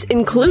gifts,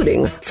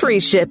 including free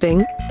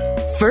shipping.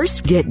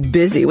 First, get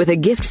busy with a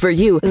gift for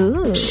you.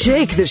 Ooh.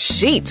 Shake the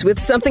sheets with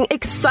something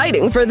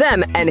exciting for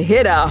them and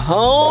hit a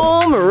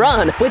home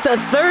run with a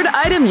third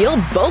item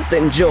you'll both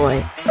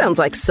enjoy. Sounds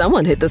like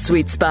someone hit the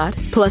sweet spot.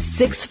 Plus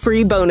 6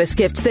 free bonus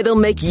gifts that'll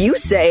make you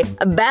say,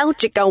 "Bow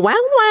chicka wow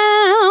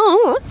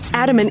wow."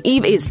 Adam and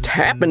Eve is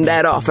tapping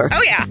that offer.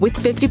 Oh yeah! With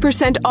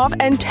 50% off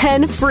and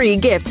 10 free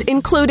gifts,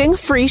 including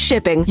free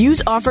shipping.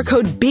 Use offer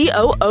code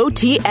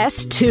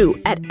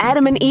BOOTS2 at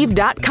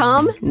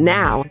adamandeve.com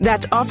now.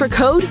 That's offer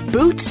code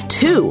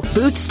BOOTS2.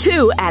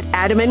 BOOTS2 at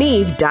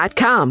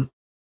adamandeve.com.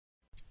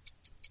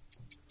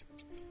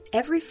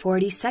 Every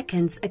 40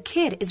 seconds, a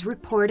kid is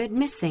reported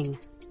missing.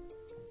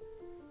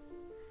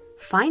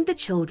 Find the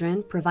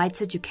Children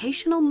provides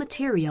educational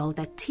material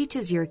that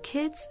teaches your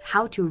kids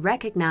how to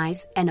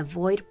recognize and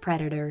avoid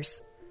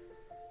predators.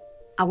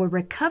 Our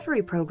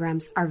recovery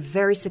programs are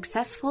very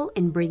successful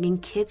in bringing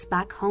kids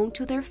back home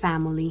to their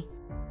family.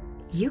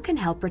 You can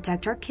help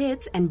protect our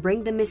kids and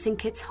bring the missing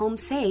kids home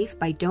safe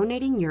by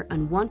donating your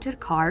unwanted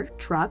car,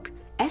 truck,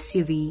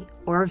 SUV,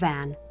 or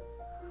van,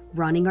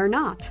 running or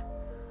not.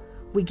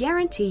 We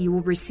guarantee you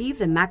will receive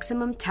the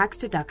maximum tax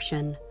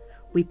deduction.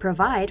 We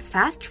provide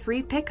fast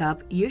free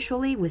pickup,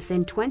 usually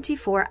within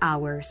 24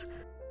 hours.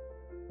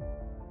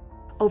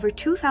 Over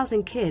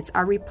 2,000 kids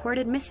are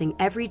reported missing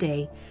every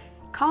day.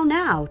 Call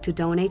now to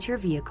donate your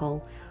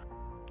vehicle.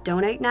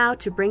 Donate now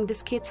to bring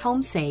these kids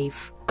home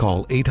safe.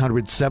 Call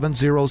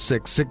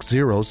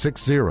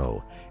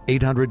 800-706-6060,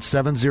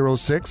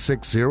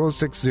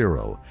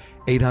 800-706-6060,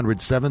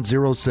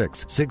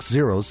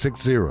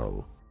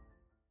 800-706-6060.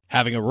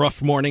 Having a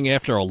rough morning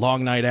after a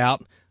long night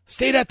out?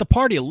 Stayed at the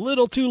party a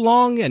little too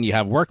long and you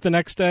have work the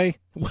next day?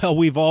 Well,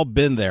 we've all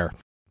been there.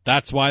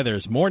 That's why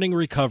there's Morning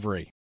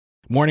Recovery.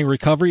 Morning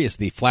Recovery is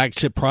the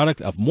flagship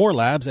product of More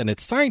Labs, and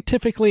it's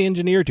scientifically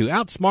engineered to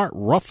outsmart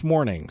rough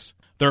mornings.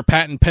 Their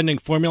patent-pending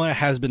formula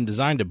has been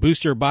designed to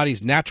boost your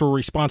body's natural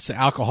response to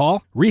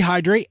alcohol,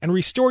 rehydrate, and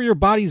restore your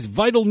body's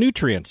vital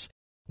nutrients.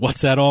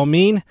 What's that all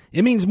mean?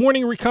 It means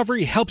Morning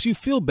Recovery helps you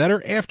feel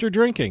better after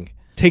drinking.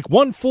 Take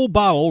one full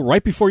bottle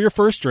right before your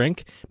first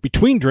drink,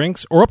 between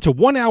drinks, or up to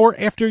 1 hour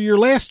after your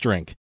last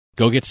drink.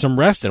 Go get some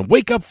rest and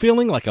wake up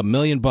feeling like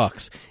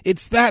 $1,000,000.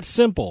 It's that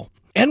simple.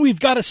 And we've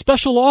got a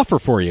special offer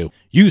for you.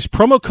 Use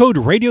promo code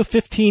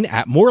radio15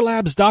 at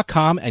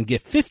morelabs.com and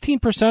get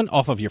 15%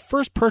 off of your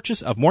first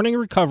purchase of Morning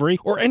Recovery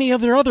or any of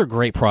their other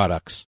great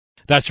products.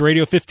 That's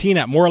radio15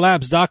 at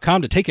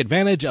morelabs.com to take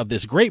advantage of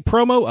this great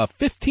promo of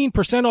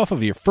 15% off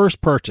of your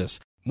first purchase.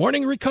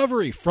 Morning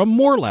Recovery from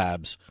More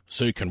Labs,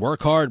 so you can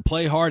work hard,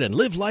 play hard, and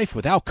live life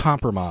without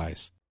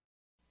compromise.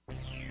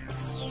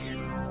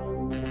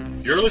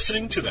 You're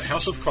listening to the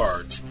House of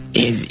Cards.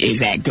 Is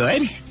that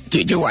good?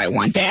 Do I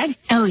want that?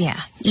 Oh,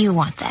 yeah, you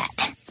want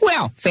that.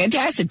 Well,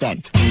 fantastic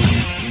then.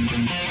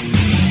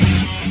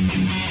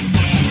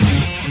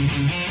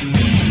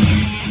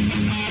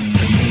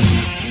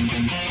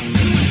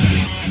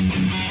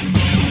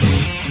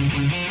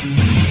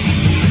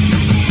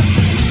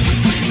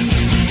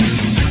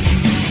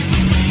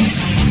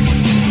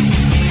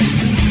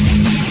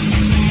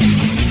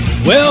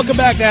 Welcome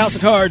back to House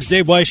of Cards.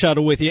 Dave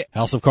Weishaupt with you.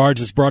 House of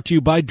Cards is brought to you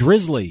by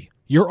Drizzly,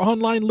 your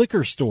online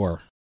liquor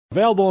store.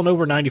 Available in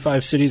over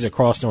 95 cities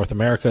across North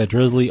America,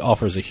 Drizzly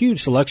offers a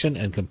huge selection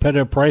and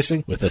competitive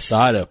pricing with a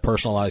side of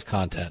personalized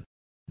content.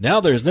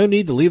 Now there's no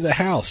need to leave the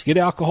house. Get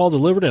alcohol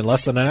delivered in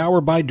less than an hour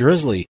by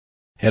Drizzly.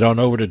 Head on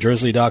over to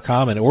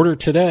drizzly.com and order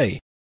today.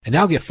 And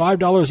now get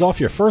 $5 off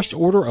your first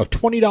order of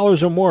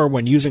 $20 or more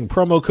when using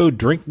promo code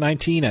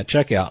DRINK19 at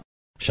checkout.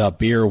 Shop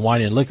beer,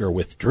 wine, and liquor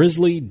with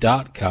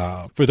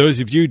drizzly.com. For those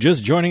of you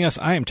just joining us,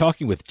 I am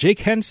talking with Jake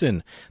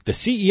Henson, the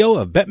CEO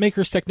of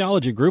BetMakers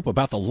Technology Group,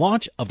 about the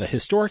launch of the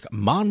historic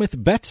Monmouth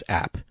Bets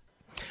app.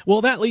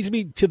 Well, that leads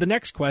me to the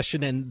next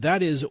question, and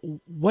that is,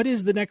 what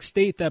is the next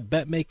state that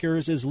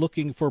BetMakers is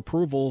looking for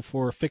approval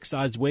for fixed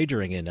odds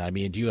wagering in? I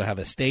mean, do you have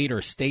a state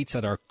or states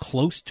that are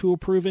close to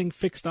approving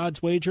fixed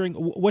odds wagering?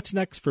 What's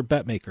next for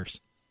BetMakers?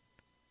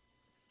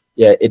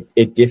 Yeah,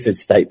 it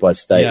differs state by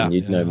state, and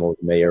you'd know more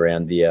than me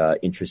around the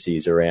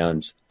intricacies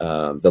around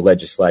the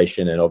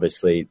legislation and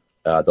obviously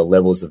the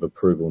levels of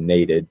approval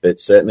needed.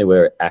 But certainly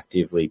we're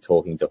actively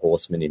talking to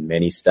horsemen in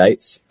many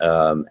states,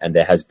 and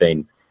there has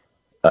been,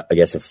 I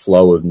guess, a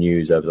flow of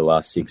news over the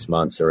last 6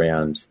 months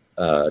around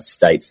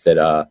states that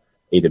are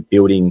either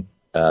building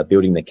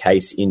the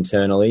case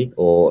internally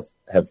or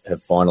have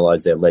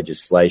finalised their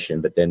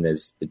legislation, but then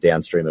there's the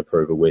downstream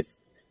approval with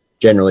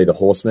generally the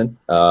horsemen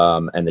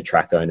and the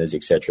track owners,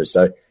 etc.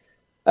 So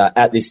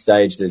at this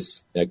stage,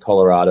 there's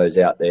Colorado's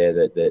out there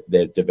that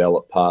they've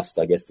developed past,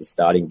 I guess, the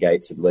starting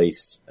gates at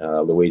least.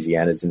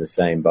 Louisiana's in the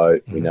same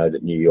boat. Mm-hmm. We know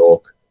that New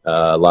York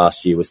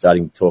last year was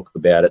starting to talk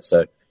about it.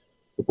 So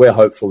we're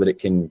hopeful that it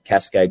can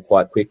cascade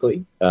quite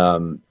quickly.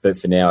 But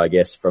for now, I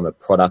guess from a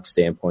product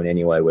standpoint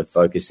anyway, we're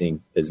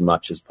focusing as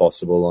much as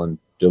possible on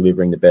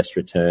delivering the best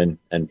return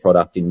and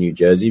product in New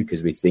Jersey,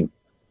 because we think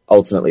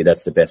ultimately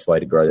that's the best way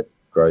to grow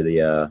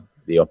the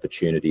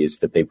opportunity, is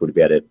for people to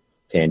be able to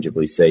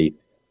tangibly see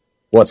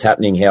what's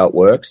happening, how it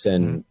works,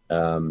 and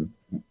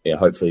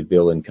hopefully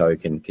Bill and Co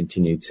can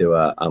continue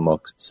to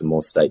unlock some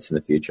more states in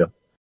the future.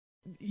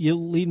 You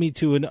lead me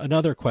to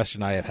another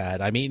question I have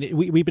had. I mean,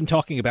 we've been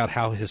talking about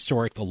how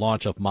historic the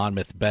launch of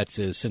Monmouth Bets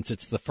is, since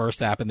it's the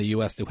first app in the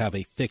U.S. to have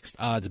a fixed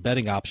odds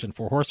betting option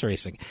for horse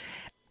racing.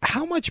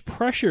 How much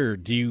pressure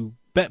do you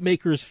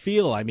BetMakers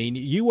feel? I mean,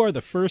 you are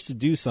the first to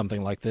do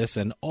something like this,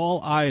 and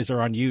all eyes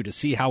are on you to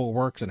see how it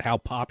works and how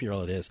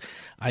popular it is.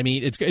 I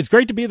mean, it's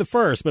great to be the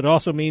first, but it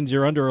also means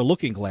you're under a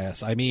looking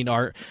glass. I mean,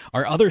 are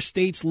other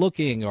states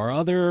looking? Are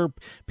other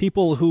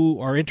people who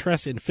are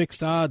interested in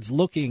fixed odds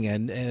looking?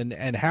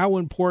 And how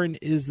important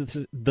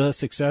is the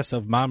success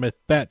of Monmouth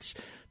Bets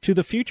to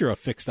the future of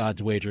fixed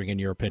odds wagering, in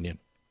your opinion?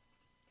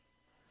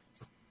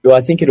 Well, I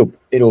think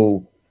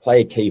it'll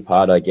play a key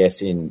part, I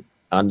guess, in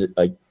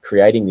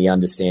creating the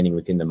understanding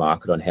within the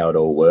market on how it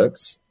all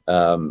works.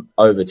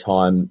 Over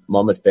time,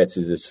 Monmouth Bets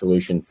is a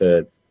solution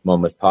for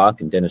Monmouth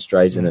Park and Dennis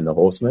Drazen and the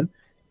Horsemen.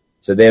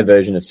 So their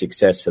version of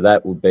success for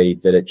that would be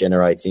that it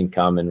generates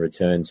income and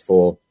returns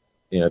for,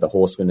 the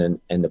horsemen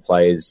and the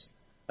players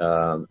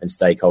and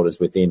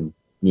stakeholders within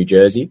New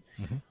Jersey.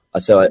 Mm-hmm.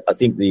 So I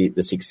think the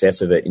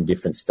success of it in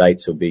different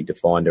states will be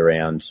defined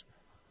around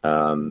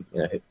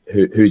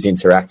who's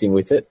interacting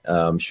with it.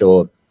 I'm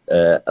sure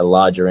a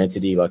larger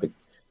entity like a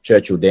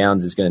Churchill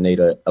Downs is going to need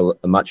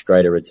a much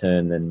greater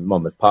return than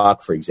Monmouth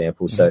Park, for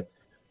example. Mm-hmm. So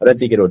I don't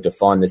think it'll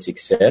define the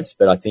success,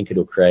 but I think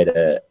it'll create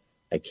a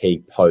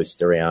key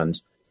post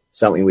around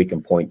something we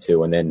can point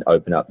to and then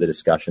open up the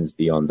discussions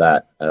beyond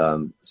that.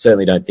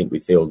 Certainly don't think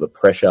we feel the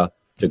pressure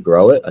to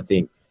grow it. I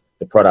think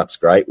the product's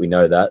great. We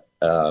know that.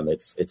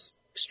 It's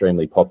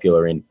extremely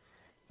popular in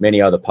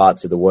many other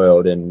parts of the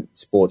world, and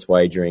sports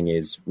wagering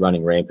is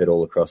running rampant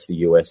all across the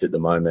US at the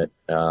moment,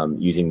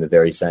 using the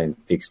very same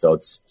fixed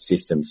odds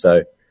system.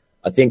 So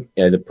I think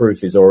the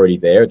proof is already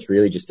there. It's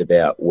really just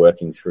about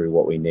working through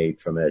what we need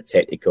from a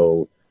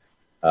technical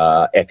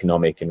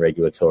economic and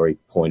regulatory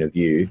point of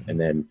view, and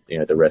then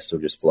the rest will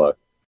just flow.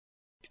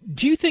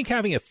 Do you think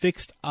having a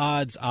fixed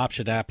odds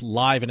option app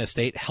live in a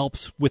state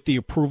helps with the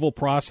approval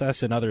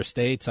process in other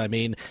states? I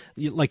mean,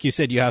 like you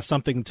said, you have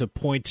something to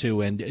point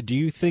to, and do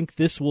you think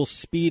this will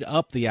speed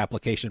up the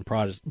application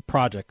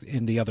project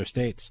in the other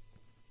states?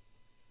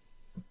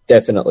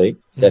 Definitely.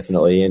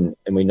 And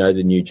we know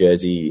the New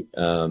Jersey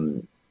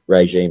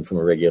regime from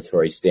a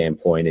regulatory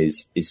standpoint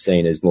is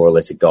seen as more or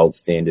less a gold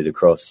standard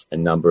across a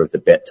number of the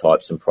bet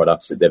types and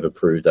products that they've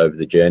approved over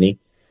the journey.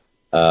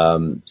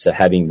 So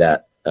having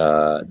that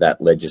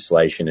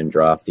legislation and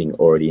drafting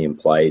already in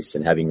place,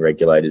 and having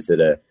regulators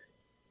that are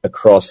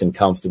across and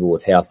comfortable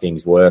with how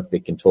things work,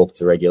 that can talk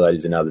to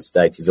regulators in other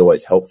states, is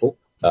always helpful.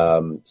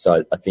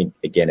 So I think,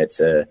 again, it's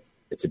a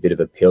bit of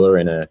a pillar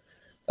and a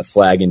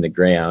flag in the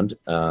ground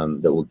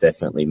that will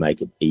definitely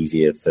make it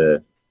easier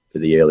for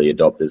the early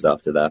adopters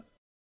after that.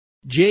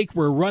 Jake,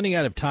 we're running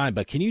out of time,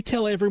 but can you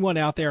tell everyone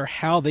out there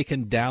how they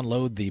can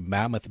download the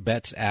Mammoth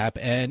Bets app,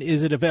 and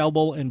is it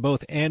available in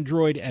both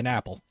Android and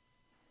Apple?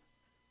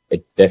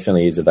 It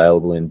definitely is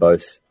available in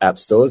both app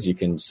stores. You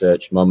can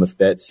search Mammoth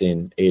Bets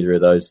in either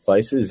of those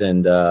places,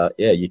 and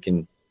you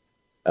can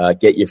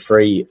get your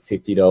free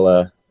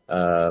 $50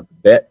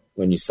 bet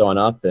when you sign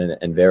up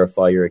and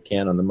verify your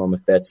account on the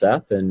Mammoth Bets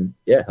app. And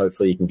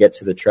hopefully you can get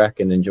to the track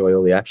and enjoy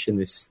all the action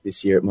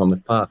this year at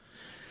Monmouth Park.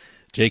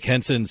 Jake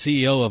Henson,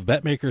 CEO of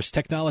BetMakers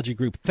Technology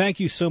Group, thank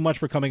you so much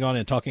for coming on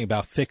and talking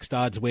about fixed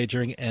odds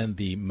wagering and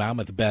the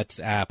Mammoth Bets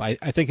app. I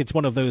think it's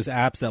one of those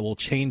apps that will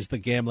change the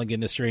gambling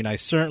industry, and I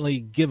certainly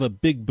give a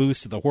big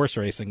boost to the horse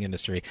racing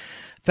industry.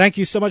 Thank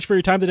you so much for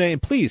your time today,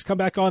 and please come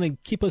back on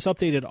and keep us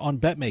updated on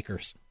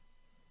BetMakers.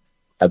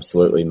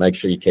 Absolutely. Make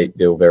sure you keep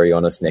Bill very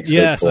honest next week.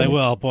 Yes, I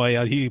will.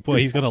 Boy, he's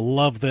going to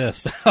love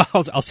this.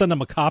 I'll send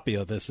him a copy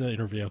of this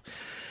interview.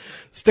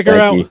 Stick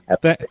around.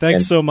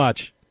 Thanks so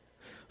much.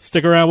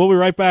 Stick around. We'll be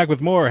right back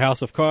with more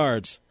House of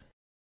Cards.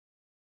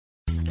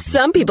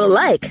 Some people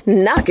like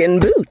knocking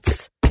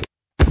boots.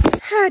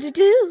 How'd you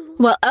do?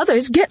 While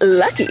others get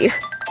lucky.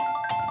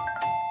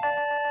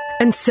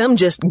 And some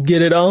just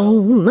get it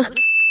on.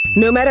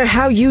 No matter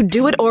how you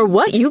do it or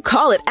what you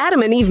call it,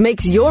 Adam and Eve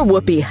makes your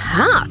whoopee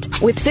hot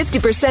with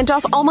 50%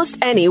 off almost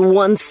any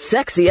one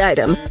sexy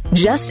item.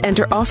 Just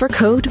enter offer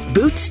code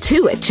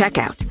BOOTS2 at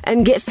checkout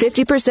and get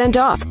 50%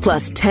 off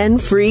plus 10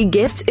 free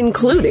gifts,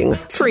 including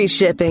free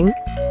shipping.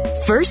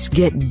 First,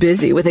 get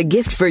busy with a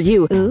gift for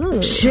you.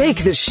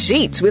 Shake the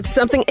sheets with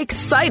something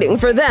exciting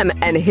for them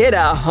and hit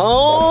a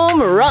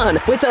home run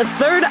with a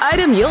third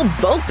item you'll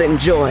both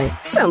enjoy.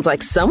 Sounds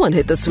like someone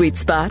hit the sweet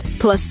spot.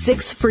 Plus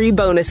 6 free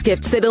bonus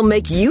gifts that'll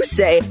make you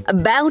say,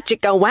 bow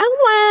chicka wow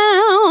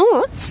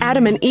wow.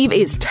 Adam and Eve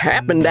is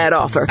tapping that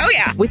offer. Oh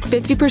yeah. With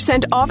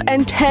 50% off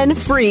and 10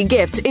 free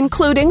gifts,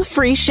 including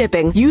free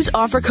shipping. Use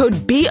offer code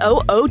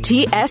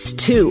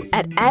BOOTS2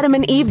 at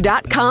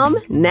adamandeve.com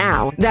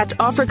now. That's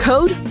offer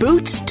code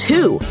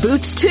BOOTS2.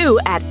 BOOTS2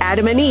 at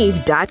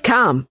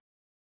adamandeve.com.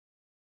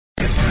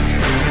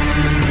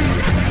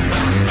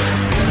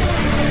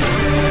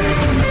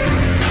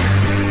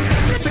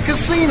 It's a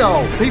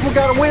casino. People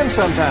gotta win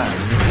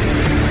sometime.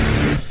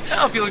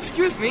 Now, if you'll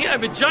excuse me, I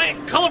have a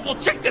giant, colorful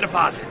check to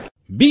deposit.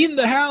 Beating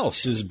the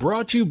House is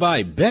brought to you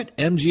by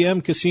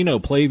BetMGM Casino.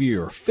 Play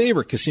your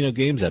favorite casino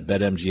games at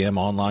BetMGM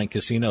Online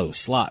Casino.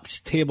 Slots,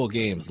 table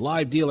games,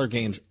 live dealer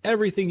games,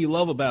 everything you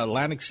love about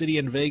Atlantic City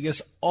and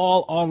Vegas,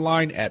 all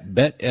online at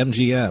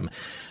BetMGM.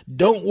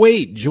 Don't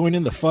wait. Join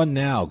in the fun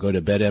now. Go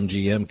to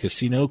BetMGM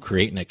Casino,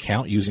 create an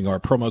account using our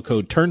promo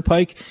code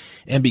Turnpike,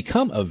 and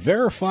become a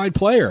verified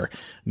player.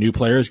 New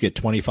players get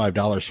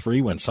 $25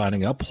 free when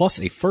signing up, plus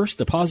a first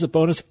deposit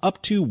bonus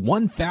up to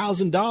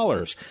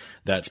 $1,000.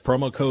 That's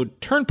promo code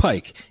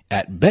Turnpike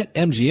at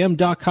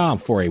BetMGM.com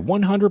for a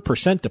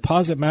 100%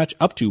 deposit match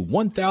up to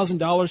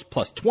 $1,000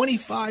 plus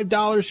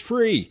 $25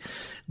 free.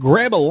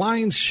 Grab a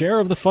lion's share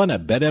of the fun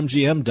at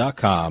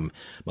BetMGM.com.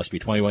 Must be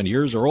 21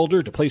 years or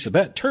older to place a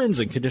bet. Terms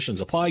and conditions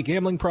apply.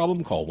 Gambling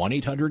problem? Call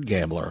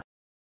 1-800-GAMBLER.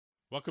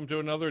 Welcome to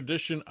another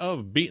edition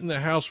of Beating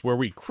the House, where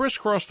we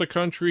crisscross the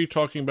country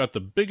talking about the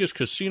biggest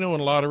casino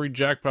and lottery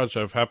jackpots that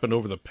have happened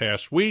over the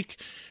past week.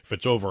 If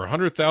it's over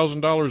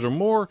 $100,000 or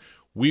more,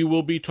 we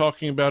will be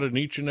talking about it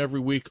each and every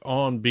week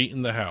on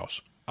Beating the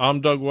House.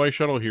 I'm Doug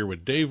Weishuttle here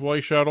with Dave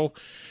Weishuttle.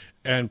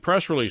 And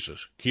press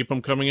releases, keep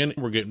them coming in.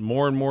 We're getting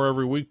more and more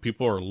every week.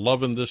 People are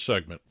loving this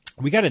segment.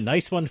 We got a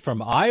nice one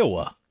from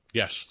Iowa.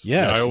 Yes. The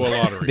Iowa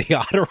Lottery.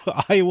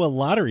 The Iowa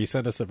Lottery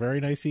sent us a very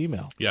nice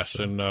email. Yes,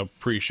 and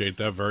appreciate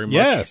that very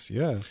much.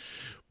 Yes.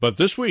 But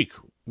this week,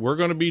 we're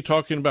going to be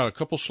talking about a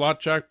couple slot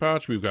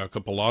jackpots. We've got a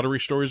couple lottery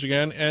stories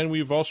again, and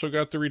we've also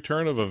got the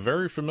return of a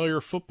very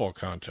familiar football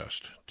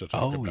contest to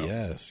talk about.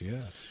 Yes.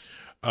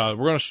 We're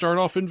going to start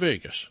off in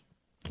Vegas.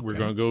 We're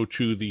going to go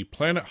to the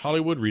Planet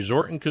Hollywood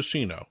Resort and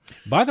Casino.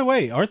 By the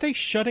way, aren't they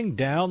shutting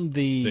down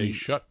the... They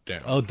shut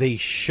down. Oh, they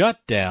shut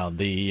down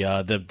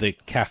the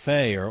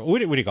cafe, or what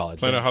do you call it?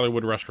 Planet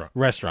Hollywood Restaurant.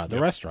 The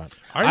restaurant.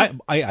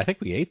 I think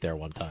we ate there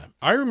one time.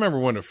 I remember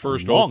when it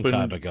first opened. Long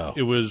time ago.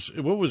 It was,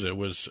 what was it? It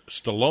was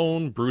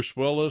Stallone, Bruce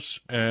Willis,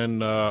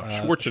 and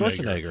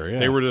Schwarzenegger. Yeah.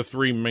 They were the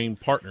three main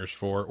partners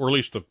for, or at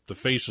least the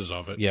faces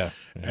of it. Yeah.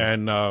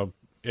 And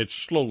it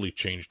slowly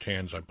changed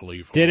hands, I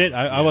believe. Did it?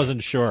 I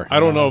wasn't sure. I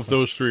don't know if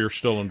those three are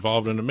still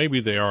involved in it. Maybe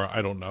they are.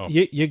 I don't know.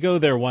 You go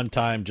there one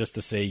time just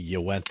to say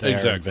you went there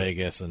Exactly. in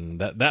Vegas, and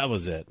that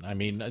was it. I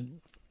mean,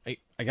 I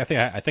think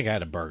I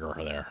had a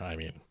burger there. I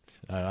mean,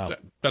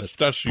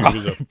 that's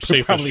usually the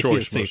safest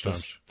choice the most safest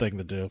times. thing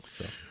to do.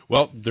 So.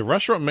 Well, the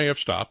restaurant may have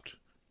stopped,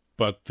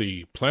 but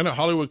the Planet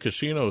Hollywood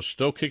Casino is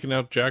still kicking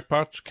out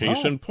jackpots.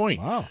 Case in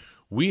point,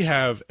 we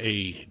have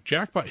a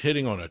jackpot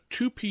hitting on a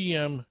 2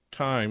 p.m.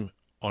 time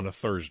on a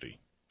Thursday.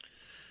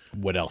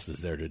 What else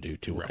is there to do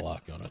 2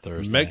 o'clock on a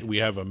Thursday? We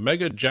have a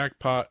mega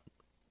jackpot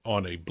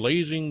on a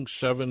Blazing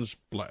Sevens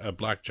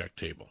blackjack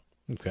table.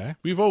 Okay.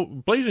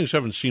 Blazing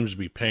Sevens seems to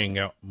be paying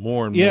out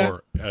more and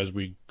more as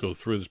we go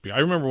through this. I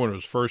remember when it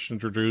was first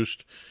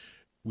introduced,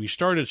 we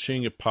started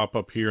seeing it pop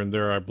up here and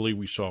there. I believe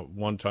we saw it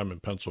one time in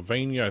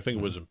Pennsylvania. I think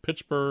it was in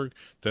Pittsburgh.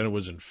 Then it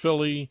was in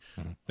Philly.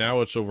 Now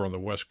it's over on the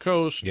West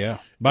Coast. Yeah.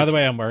 By the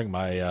way, I'm wearing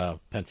my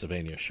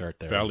Pennsylvania shirt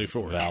there. Valley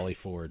Forge. Valley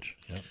Forge.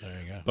 Yep,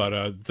 there you go.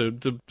 But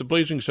the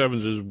Blazing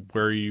Sevens is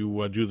where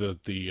you do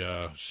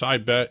the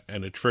side bet,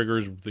 and it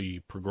triggers the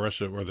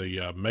progressive or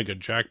the mega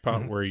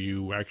jackpot where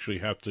you actually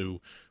have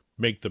to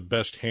make the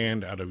best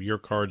hand out of your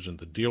cards and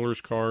the dealer's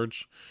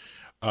cards.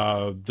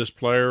 This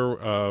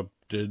player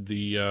did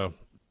the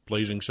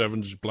Blazing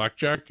Sevens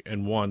blackjack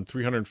and won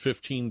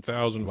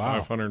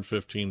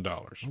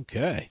 $315,515.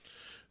 Okay.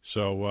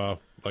 So,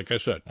 like I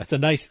said, that's a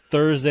nice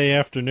Thursday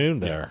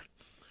afternoon there.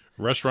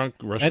 Restaurant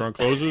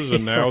closes,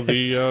 and now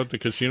the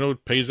casino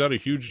pays out a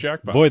huge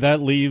jackpot. Boy, that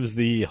leaves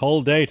the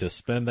whole day to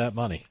spend that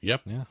money.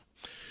 Yep. Yeah.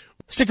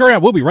 Stick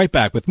around. We'll be right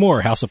back with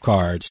more House of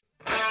Cards.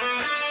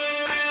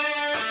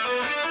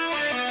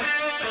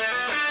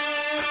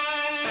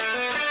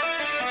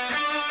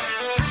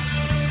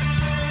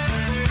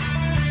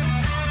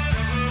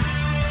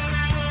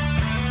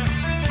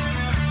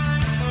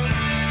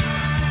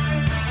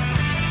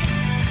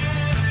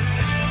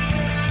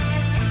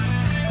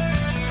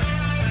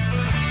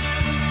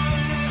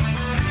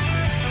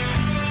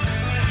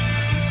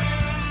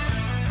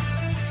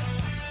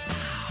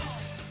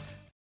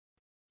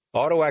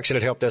 Auto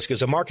Accident Help Desk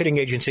is a marketing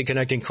agency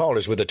connecting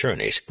callers with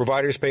attorneys.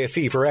 Providers pay a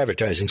fee for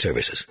advertising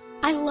services.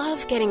 I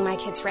love getting my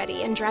kids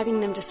ready and driving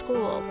them to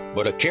school.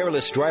 But a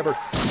careless driver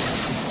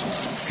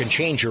can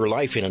change your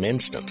life in an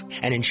instant,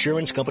 and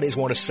insurance companies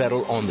want to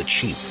settle on the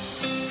cheap.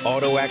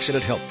 Auto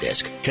Accident Help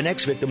Desk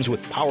connects victims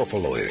with powerful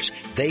lawyers.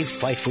 They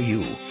fight for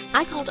you.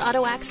 I called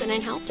Auto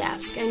Accident Help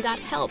Desk and got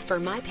help for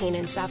my pain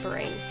and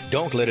suffering.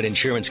 Don't let an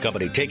insurance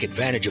company take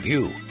advantage of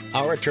you.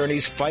 Our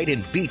attorneys fight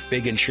and beat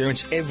big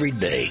insurance every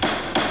day.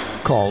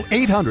 Call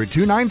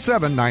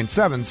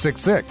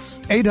 800-297-9766.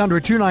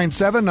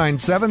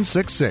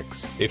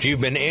 800-297-9766. If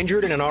you've been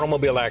injured in an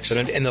automobile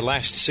accident in the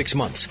last 6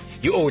 months,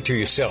 you owe it to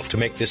yourself to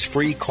make this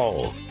free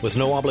call with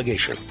no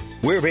obligation.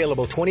 We're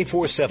available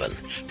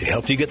 24/7 to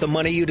help you get the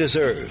money you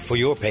deserve for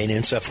your pain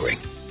and suffering.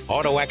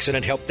 Auto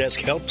Accident Help Desk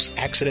helps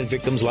accident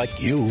victims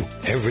like you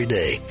every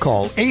day.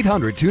 Call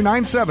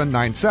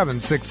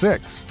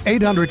 800-297-9766.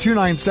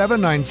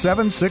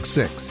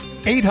 800-297-9766.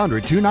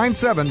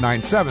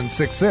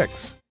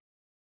 800-297-9766.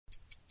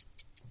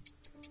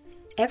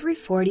 Every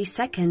 40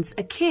 seconds,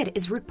 a kid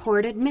is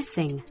reported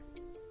missing.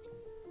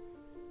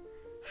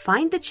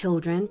 Find the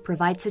Children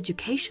provides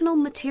educational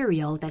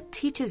material that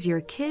teaches your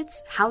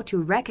kids how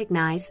to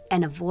recognize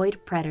and avoid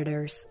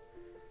predators.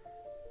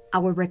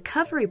 Our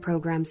recovery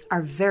programs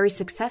are very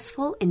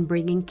successful in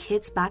bringing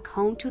kids back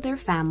home to their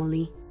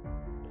family.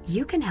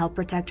 You can help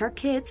protect our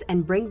kids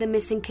and bring the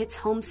missing kids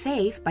home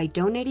safe by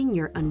donating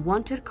your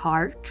unwanted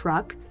car,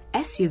 truck,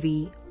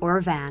 SUV,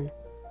 or van,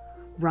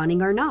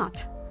 running or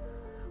not.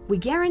 We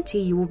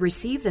guarantee you will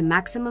receive the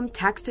maximum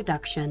tax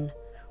deduction.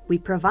 We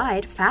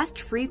provide fast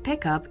free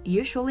pickup,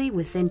 usually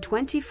within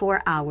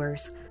 24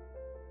 hours.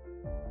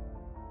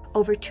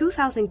 Over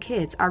 2,000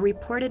 kids are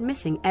reported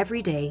missing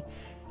every day.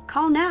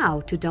 Call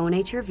now to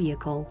donate your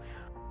vehicle.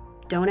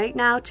 Donate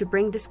now to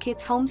bring these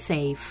kids home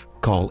safe.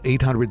 Call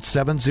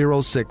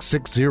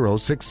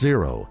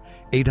 800-706-6060.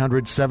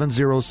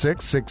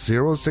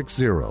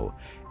 800-706-6060.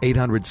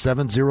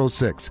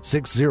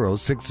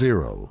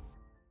 800-706-6060.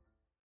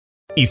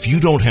 If you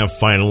don't have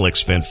final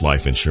expense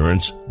life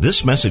insurance,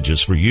 this message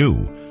is for you.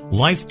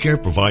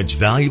 LifeCare provides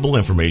valuable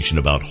information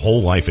about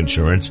whole life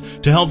insurance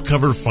to help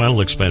cover final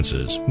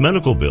expenses,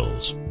 medical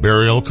bills,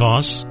 burial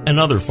costs, and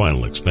other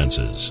final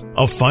expenses.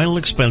 A final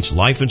expense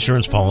life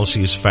insurance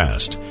policy is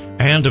fast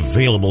and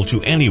available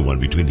to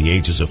anyone between the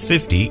ages of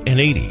 50 and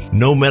 80.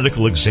 No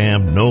medical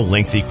exam, no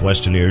lengthy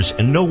questionnaires,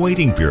 and no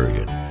waiting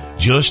period.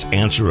 Just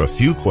answer a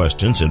few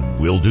questions and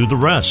we'll do the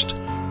rest.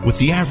 With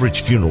the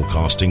average funeral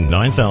costing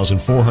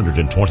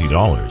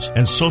 $9,420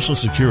 and Social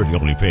Security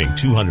only paying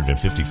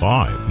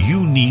 $255,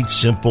 you need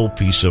simple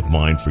peace of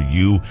mind for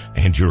you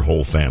and your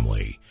whole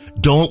family.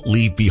 Don't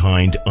leave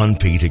behind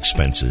unpaid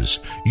expenses.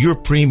 Your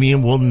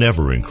premium will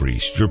never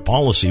increase. Your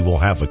policy will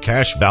have a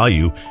cash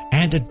value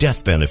and a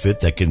death benefit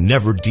that can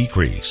never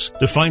decrease.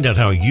 To find out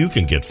how you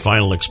can get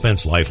final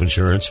expense life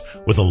insurance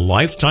with a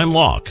lifetime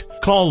lock,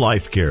 call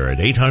LifeCare at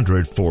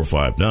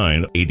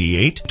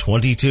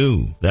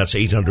 800-459-8822. That's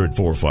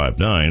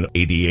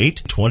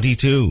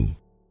 800-459-8822.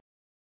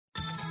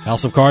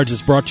 House of Cards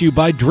is brought to you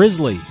by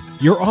Drizzly,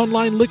 your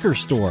online liquor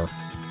store.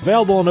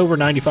 Available in over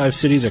 95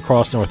 cities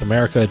across North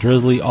America,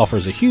 Drizzly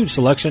offers a huge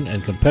selection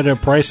and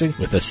competitive pricing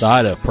with a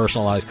side of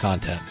personalized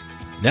content.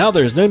 Now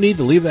there's no need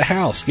to leave the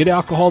house. Get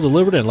alcohol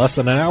delivered in less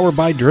than an hour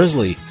by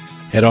Drizzly.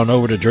 Head on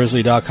over to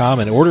drizzly.com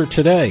and order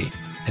today.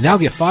 And now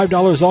get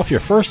 $5 off your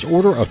first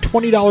order of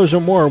 $20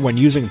 or more when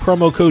using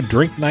promo code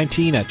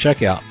DRINK19 at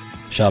checkout.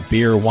 Shop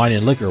beer, wine,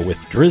 and liquor with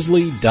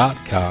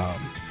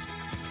drizzly.com.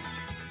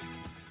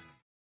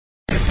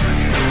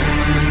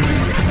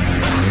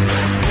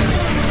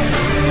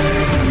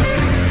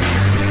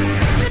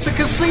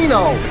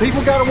 Casino.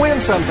 People gotta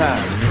win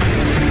sometime.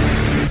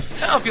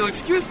 Now, if you'll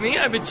excuse me,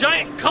 I have a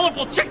giant,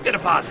 colorful check to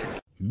deposit.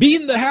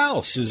 Beat the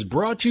House is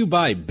brought to you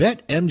by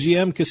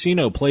BetMGM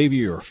Casino. Play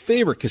your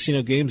favorite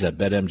casino games at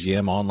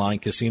BetMGM Online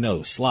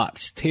Casino.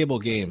 Slots, table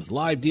games,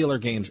 live dealer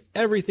games,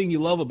 everything you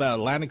love about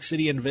Atlantic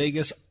City and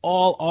Vegas,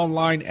 all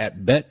online at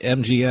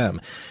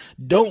BetMGM.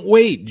 Don't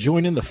wait.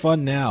 Join in the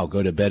fun now.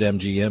 Go to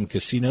BetMGM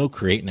Casino,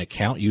 create an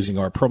account using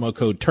our promo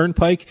code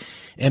Turnpike,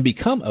 and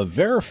become a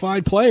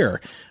verified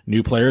player.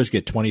 New players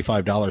get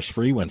 $25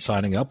 free when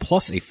signing up,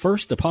 plus a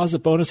first deposit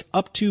bonus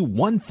up to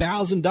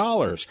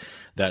 $1,000.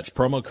 That's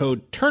promo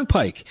code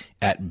Turnpike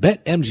at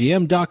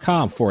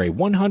BetMGM.com for a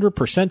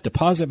 100%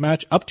 deposit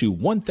match up to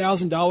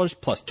 $1,000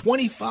 plus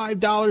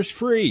 $25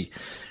 free.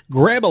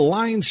 Grab a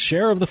lion's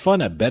share of the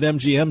fun at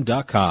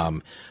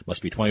BetMGM.com.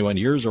 Must be 21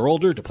 years or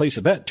older to place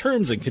a bet.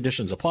 Terms and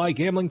conditions apply.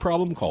 Gambling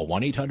problem? Call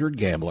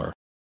 1-800-GAMBLER.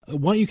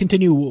 Why don't you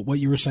continue what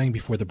you were saying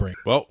before the break?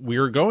 Well, we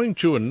are going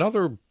to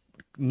another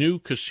new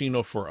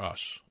casino for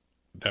us.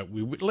 That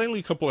we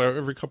lately,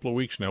 every couple of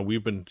weeks now,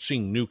 we've been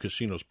seeing new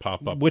casinos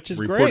pop up, which is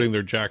reporting great.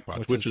 their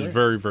jackpots, which is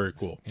very, very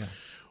cool. Yeah.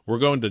 We're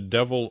going to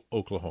Devol,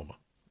 Oklahoma,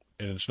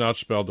 and it's not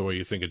spelled the way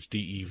you think. It's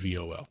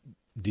DEVOL.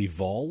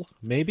 Devol,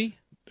 maybe.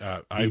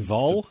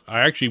 Devol.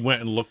 I actually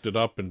went and looked it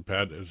up and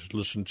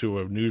listened to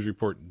a news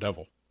report in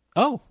Devil.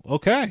 Oh,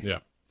 okay. Yeah.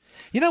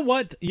 You know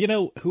what?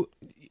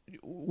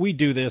 We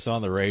do this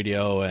on the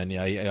radio, and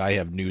I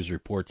have news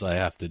reports I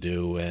have to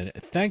do, and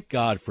thank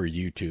God for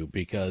YouTube,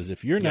 because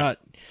if you're not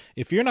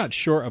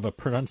sure of a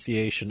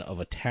pronunciation of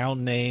a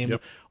town name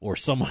or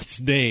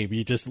someone's name,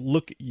 you just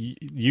look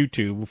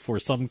YouTube for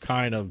some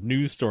kind of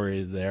news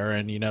stories there,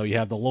 and you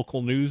have the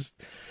local news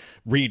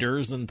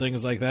readers and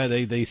things like that.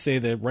 They say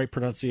the right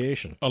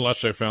pronunciation,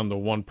 unless I found the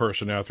one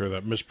person out there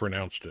that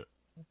mispronounced it.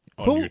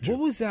 What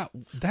was that?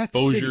 That's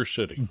Bossier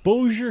City.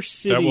 Bossier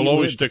City. That will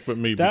always stick with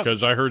me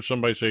because I heard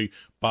somebody say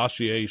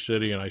Bossier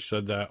City, and I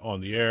said that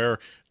on the air.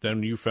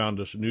 Then you found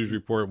this news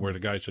report where the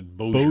guy said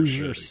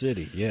Bossier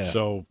City. Yeah.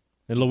 So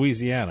in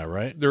Louisiana,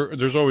 right?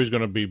 There's always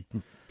going to be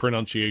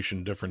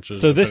pronunciation differences.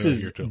 So this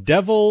is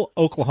Devol,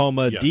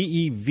 Oklahoma, yes.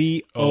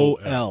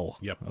 DEVOL.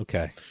 Yep.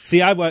 Okay.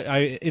 See,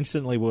 I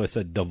instantly would have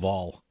said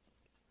Devol.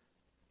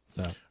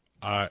 So.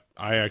 I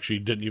actually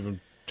didn't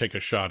even take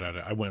a shot at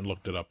it. I went and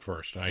looked it up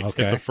first. I hit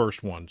the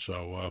first one.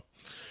 So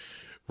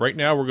right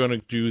now we're going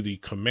to do the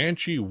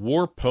Comanche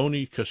War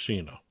Pony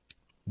Casino.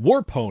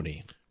 War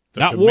Pony?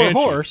 Not War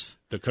Horse.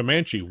 The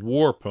Comanche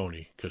War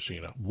Pony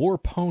Casino. War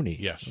Pony.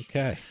 Yes.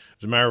 Okay.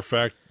 As a matter of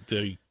fact,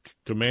 the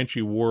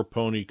Comanche War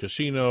Pony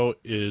Casino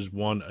is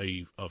one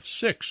of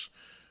 6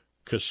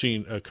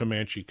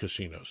 Comanche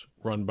casinos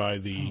run by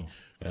the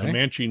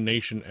Comanche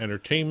Nation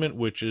Entertainment,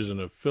 which is an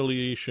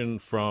affiliation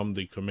from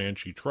the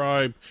Comanche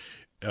tribe.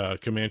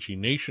 Comanche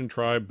Nation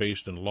tribe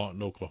based in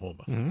Lawton,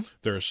 Oklahoma. Mm-hmm.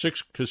 There are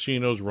 6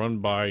 casinos run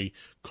by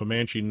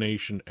Comanche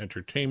Nation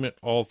Entertainment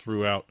all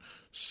throughout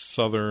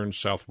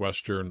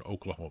southwestern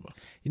Oklahoma.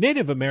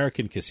 Native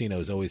American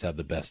casinos always have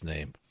the best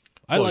name.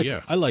 I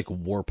like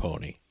War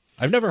Pony.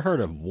 I've never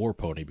heard of War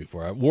Pony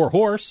before. War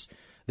Horse.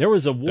 There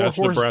was a War Horse.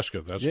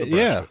 Nebraska. That's Nebraska.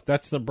 Yeah,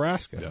 that's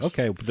Nebraska. Yes.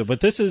 Okay,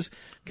 but this is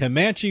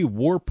Comanche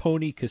War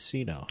Pony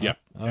Casino. Huh?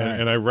 Yeah,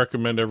 and I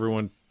recommend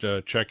everyone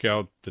check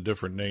out the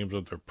different names.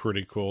 They're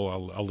pretty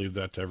cool. I'll leave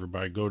that to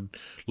everybody. Go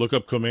look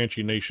up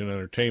Comanche Nation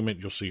Entertainment.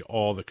 You'll see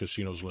all the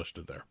casinos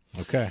listed there.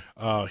 Okay.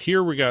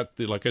 Here we got,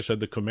 like I said,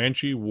 the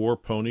Comanche War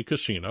Pony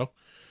Casino.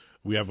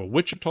 We have a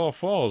Wichita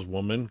Falls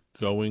woman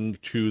going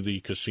to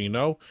the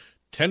casino.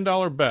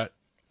 $10 bet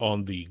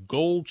on the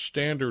gold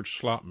standard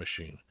slot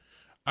machine.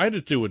 I had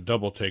to do a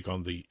double take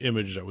on the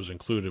image that was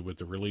included with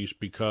the release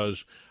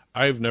because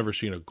I've never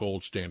seen a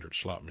gold standard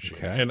slot machine.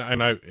 Okay.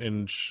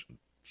 And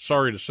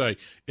sorry to say,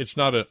 it's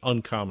not an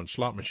uncommon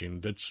slot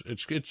machine.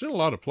 It's in a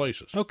lot of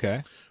places.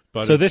 Okay.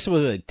 But so this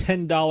was a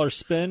 $10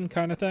 spin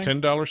kind of thing?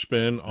 $10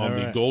 spin on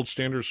the gold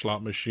standard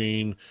slot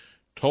machine.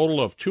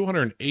 Total of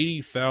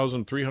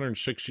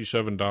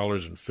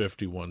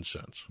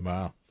 $280,367.51.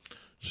 Wow.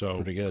 So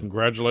pretty good.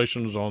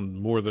 Congratulations on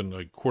more than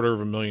a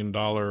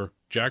 $250,000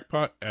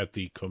 jackpot at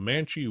the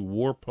Comanche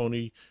War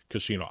Pony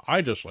Casino.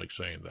 I just like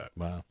saying that.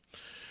 Wow.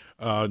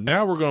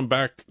 Now we're going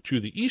back to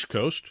the East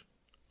Coast,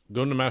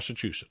 going to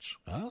Massachusetts.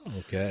 Oh,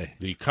 okay.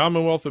 The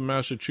Commonwealth of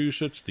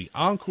Massachusetts, the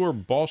Encore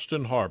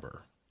Boston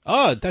Harbor.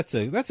 Oh, that's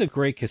a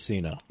great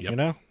casino. Yep. You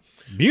know,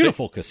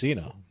 beautiful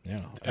casino.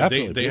 Yeah,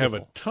 they have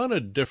a ton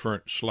of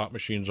different slot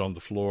machines on the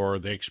floor.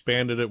 They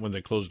expanded it when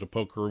they closed the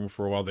poker room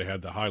for a while. They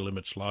had the high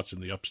limit slots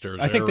in the upstairs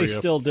area. I think they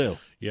still do.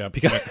 Yeah,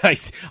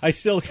 because I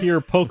still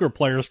hear poker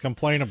players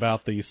complain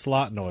about the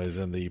slot noise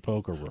in the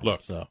poker room.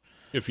 Look, so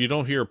if you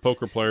don't hear a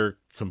poker player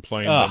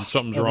complain, then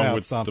something's wrong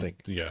with something.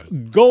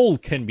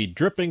 Gold can be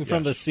dripping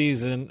from the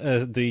ceiling,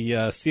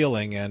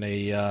 and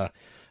a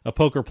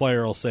poker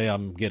player will say,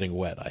 "I'm getting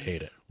wet. I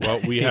hate it."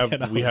 Well, we have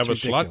it's a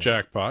ridiculous. slot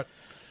jackpot.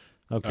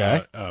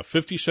 Okay,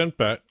 50-cent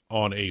bet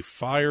on a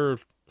Fire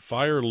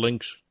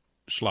Links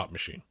slot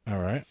machine. All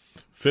right,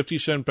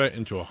 50-cent bet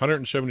into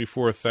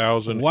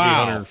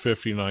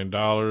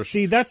 $174,859.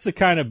 See, that's the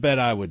kind of bet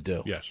I would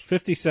do. Yes,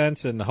 50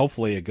 cents, and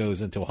hopefully it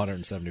goes into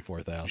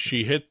 $174,000.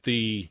 She hit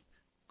the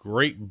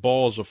Great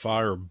Balls of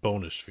Fire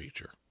bonus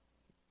feature.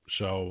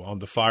 So on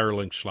the Fire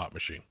Links slot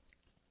machine,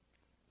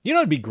 you know,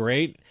 it'd be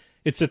great.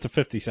 It's a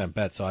 50-cent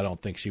bet, so I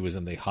don't think she was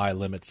in the high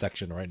limit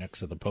section right next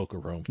to the poker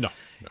room. No.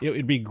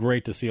 It'd be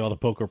great to see all the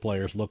poker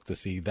players look to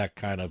see that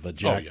kind of a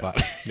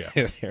jackpot.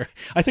 Yeah.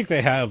 I think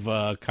they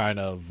have kind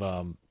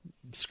of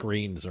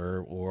screens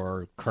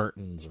or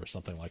curtains or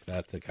something like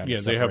that to kind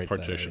of they have separate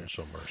partitions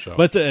somewhere. So.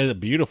 But it's a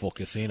beautiful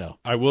casino.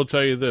 I will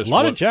tell you this. A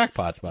lot of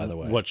jackpots, by the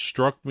way. What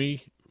struck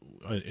me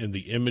in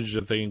the image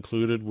that they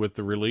included with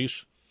the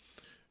release,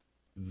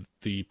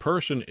 the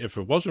person, if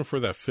it wasn't for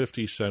that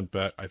 50-cent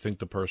bet, I think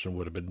the person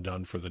would have been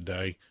done for the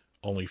day.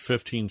 Only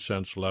 15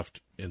 cents left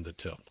in the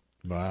till.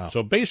 Wow.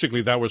 So basically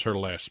that was her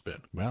last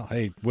spin. Well,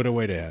 hey, what a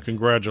way to end.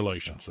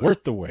 Congratulations.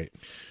 Worth the wait.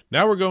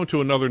 Now we're going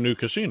to another new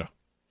casino.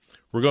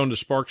 We're going to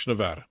Sparks,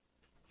 Nevada.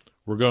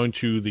 We're going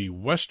to the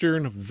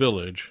Western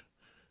Village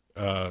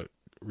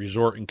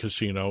Resort and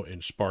Casino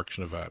in Sparks,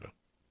 Nevada.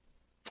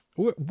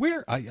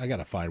 Where I got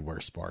to find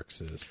where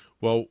Sparks is.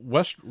 Well,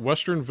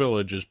 Western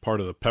Village is part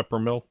of the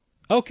Peppermill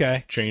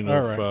chain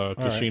of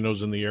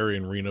casinos in the area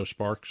in Reno,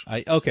 Sparks.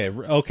 Okay.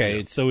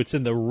 Yeah. So it's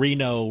in the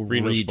Reno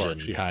region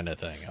Sparks, kind of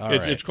thing.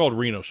 It's called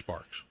Reno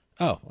Sparks.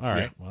 Oh, all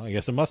right. Yeah. Well, I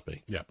guess it must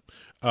be. Yeah.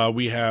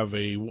 We have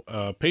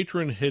a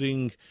patron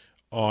hitting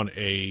on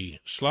a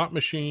slot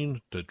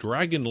machine, the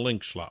Dragon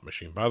Link slot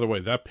machine. By the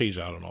way, that pays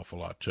out an awful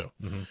lot, too.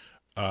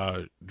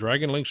 Mm-hmm.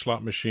 Dragon Link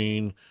slot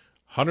machine,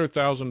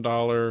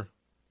 $100,000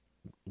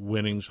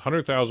 winnings,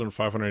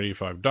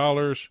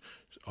 $100,585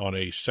 on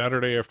a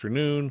Saturday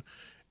afternoon.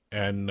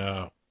 And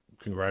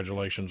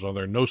congratulations on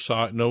there. No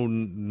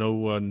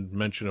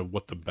mention of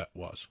what the bet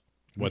was,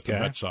 what the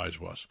bet size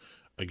was.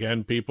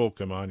 Again, people,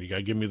 come on, you got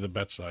to give me the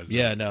bet size.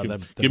 Yeah, no,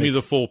 give me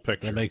the full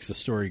picture. That makes the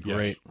story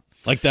great. Yes.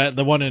 Like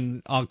the one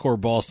in Encore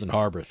Boston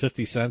Harbor,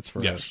 50 cents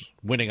for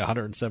winning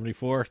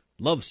 174.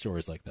 Love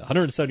stories like that.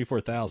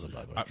 174,000,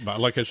 by the way.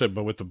 Like I said,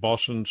 but with the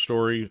Boston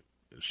story,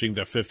 seeing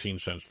that 15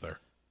 cents there.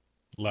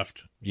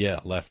 Left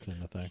in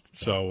the thing.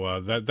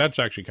 So that's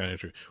actually kind of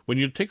interesting. When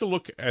you take a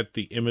look at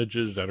the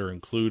images that are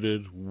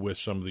included with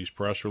some of these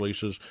press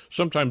releases,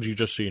 sometimes you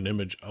just see an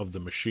image of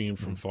the machine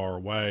from far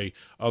away.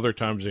 Other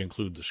times they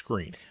include the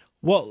screen.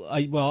 Well,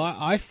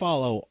 I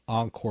follow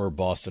Encore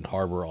Boston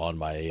Harbor on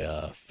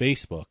my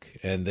Facebook,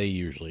 and they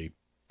usually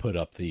put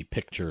up the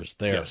pictures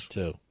there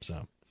too.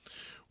 So,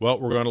 well,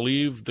 we're going to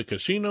leave the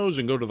casinos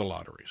and go to the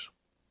lotteries.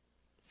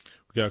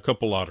 We got a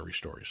couple lottery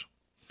stories.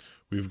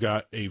 We've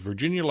got a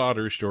Virginia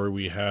lottery story.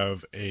 We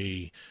have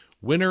a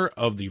winner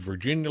of the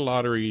Virginia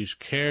Lottery's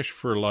Cash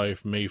for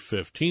Life May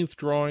 15th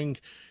drawing.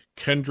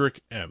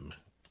 Kendrick M.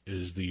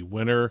 is the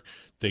winner.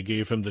 They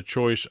gave him the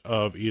choice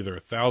of either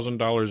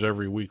 $1,000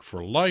 every week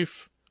for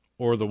life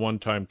or the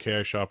one-time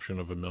cash option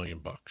of $1 million.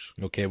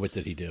 Okay, what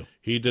did he do?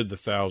 He did the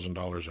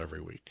 $1,000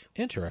 every week.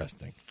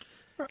 Interesting.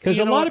 Because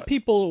a lot of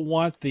people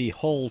want the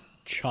whole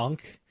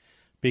chunk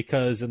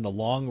because in the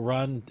long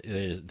run,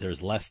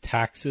 there's less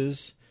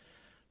taxes.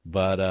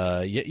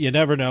 But you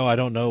never know. I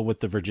don't know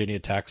what the Virginia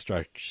tax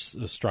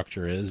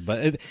structure is.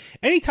 But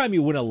anytime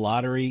you win a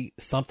lottery,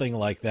 something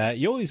like that,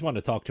 you always want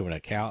to talk to an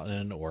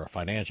accountant or a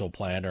financial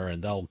planner,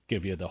 and they'll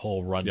give you the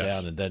whole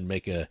rundown and then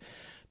make a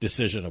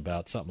decision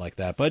about something like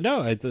that. But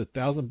no,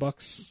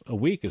 $1,000 a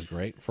week is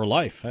great for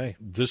life. Hey,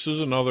 this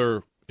is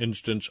another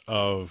instance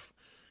of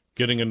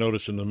getting a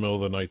notice in the middle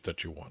of the night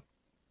that you won.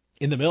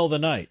 In the middle of the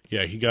night?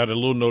 Yeah, he got a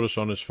little notice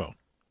on his phone.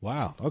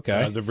 Wow,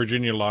 okay. The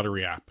Virginia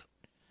Lottery app.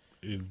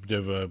 It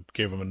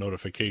gave him a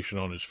notification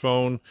on his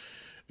phone.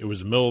 It was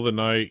the middle of the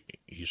night.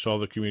 He saw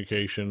the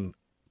communication,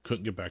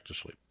 couldn't get back to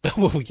sleep.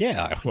 Well,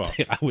 yeah,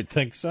 I would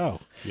think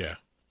so. Yeah.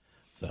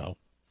 So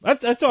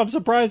that's what I'm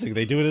surprising.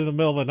 They do it in the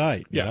middle of the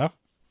night. Yeah. You know?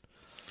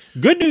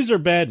 Good news or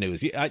bad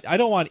news? I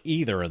don't want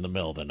either in the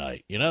middle of the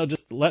night.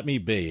 Just let me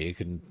be.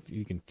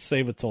 You can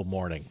save it till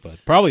morning, but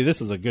probably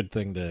this is a good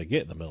thing to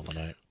get in the middle of the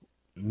night.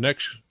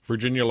 Next,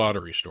 Virginia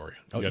lottery story.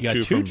 You got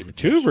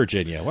two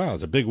Virginia. Wow,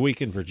 it's a big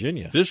week in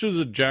Virginia. This is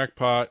a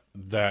jackpot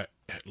that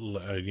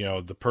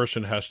the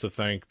person has to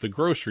thank the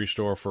grocery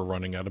store for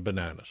running out of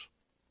bananas.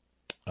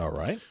 All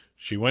right.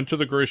 She went to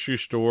the grocery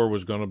store,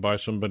 was going to buy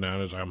some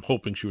bananas. I'm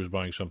hoping she was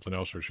buying something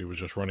else, or she was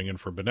just running in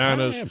for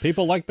bananas. Oh, yeah,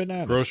 people like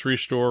bananas. Grocery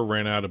store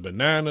ran out of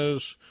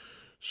bananas,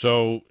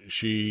 so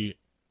she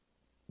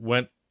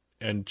went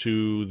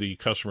into the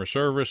customer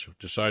service,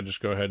 decided to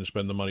just go ahead and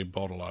spend the money,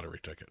 bought a lottery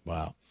ticket.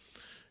 Wow.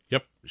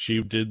 Yep,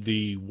 she did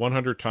the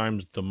 100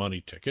 times the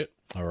money ticket.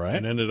 All right.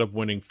 And ended up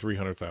winning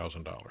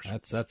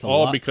 $300,000. That's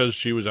all lot. Because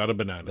she was out of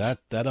bananas.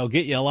 That'll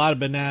get you a lot of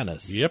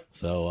bananas. Yep.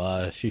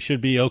 So she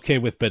should be okay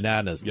with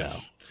bananas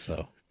now.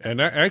 So.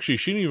 And actually,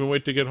 she didn't even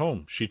wait to get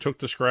home. She took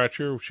the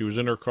scratcher. She was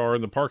in her car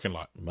in the parking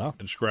lot. Wow.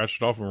 And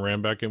scratched it off and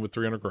ran back in with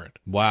 $300,000.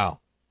 Wow.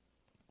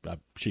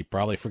 She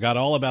probably forgot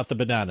all about the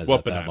bananas What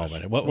at bananas?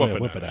 that moment.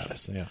 What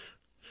bananas? Yeah.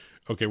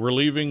 Okay, we're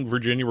leaving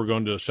Virginia. We're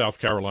going to the South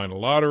Carolina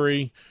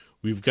lottery.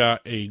 We've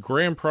got a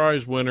grand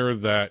prize winner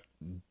that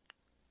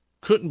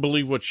couldn't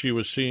believe what she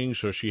was seeing,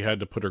 so she had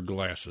to put her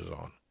glasses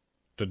on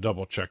to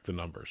double check the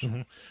numbers.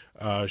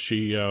 Mm-hmm.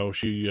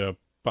 She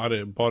bought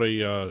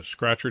a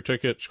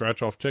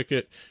scratch off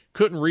ticket.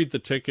 Couldn't read the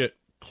ticket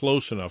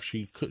close enough.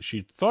 She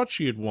thought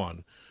she had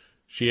won.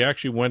 She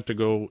actually went to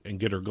go and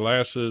get her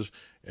glasses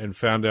and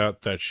found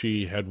out that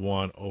she had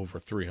won over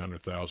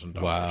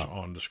 $300,000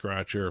 on the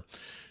scratcher.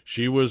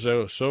 She was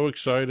so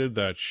excited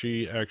that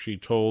she actually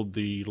told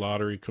the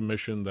lottery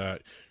commission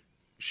that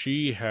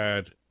she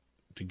had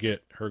to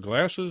get her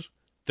glasses,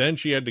 then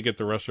she had to get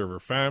the rest of her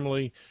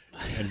family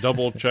and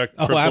double check,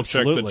 triple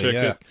check the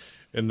ticket,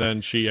 and then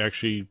she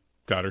actually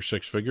got her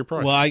six-figure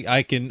prize. Well,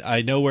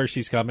 I know where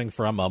she's coming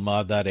from.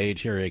 I'm that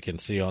age here. You can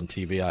see on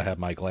TV. I have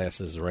my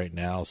glasses right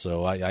now,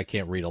 so I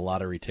can't read a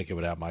lottery ticket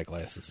without my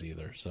glasses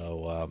either.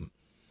 So,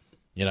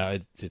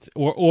 it's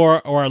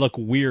or I look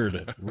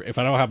weird if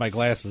I don't have my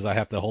glasses. I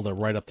have to hold it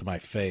right up to my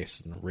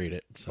face and read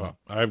it. So well,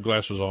 I have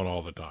glasses on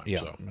all the time. Yeah,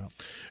 so.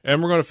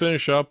 And we're going to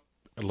finish up.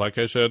 Like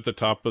I said at the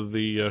top of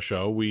the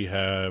show, we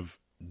have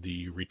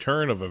the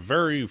return of a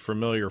very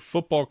familiar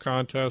football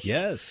contest.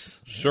 Yes.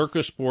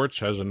 Circus Sports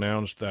has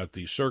announced that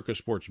the Circus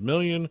Sports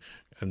Million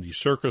and the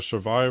Circus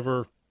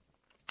Survivor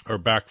are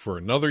back for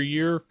another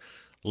year.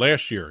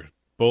 Last year,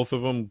 both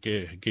of them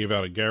gave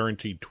out a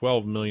guaranteed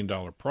 $12 million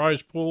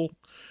prize pool.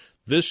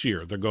 This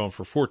year, they're going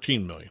for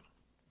 $14 million.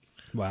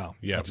 Wow.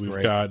 Yeah,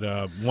 we've got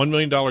 $1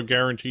 million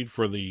guaranteed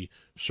for the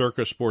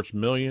Circus Sports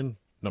Million,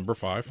 number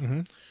 5.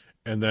 Mm-hmm.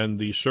 And then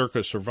the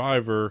Circus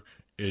Survivor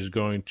is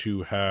going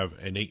to have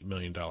an $8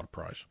 million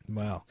prize.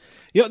 Wow.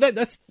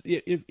 That's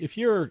if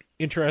you're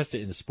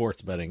interested in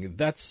sports betting,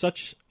 that's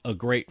such a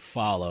great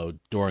follow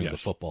during the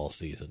football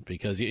season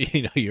because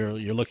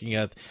you're looking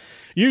at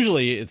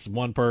usually it's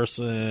one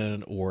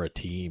person or a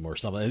team or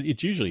something.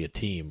 It's usually a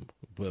team,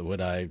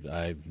 what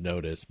I've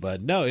noticed.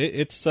 But no,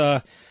 it's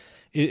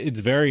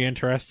very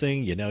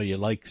interesting. You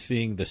like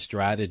seeing the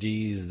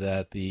strategies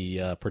that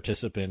the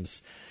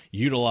participants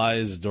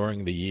utilize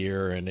during the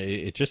year, and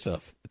it's just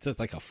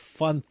like a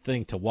fun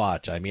thing to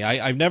watch. I mean,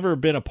 I've never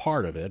been a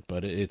part of it,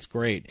 but it's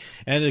great.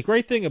 And the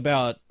great thing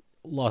about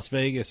Las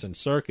Vegas and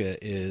Circa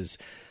is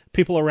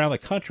people around the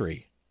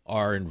country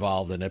are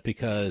involved in it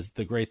because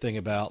the great thing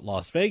about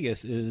Las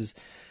Vegas is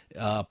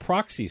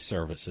proxy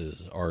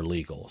services are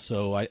legal.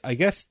 So I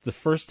guess the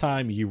first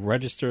time you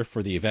register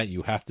for the event,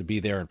 you have to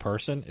be there in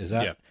person. Is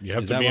that you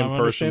have to be in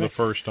person the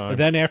first time. And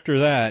then after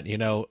that,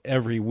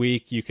 every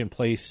week you can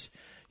place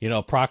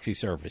a proxy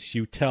service.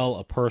 You tell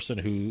a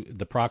person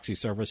the proxy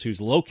service who's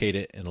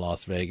located in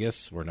Las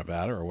Vegas or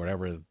Nevada or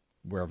wherever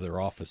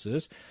their office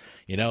is,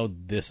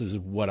 this is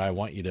what I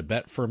want you to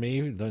bet for me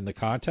in the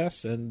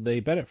contest, and they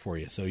bet it for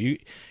you. So you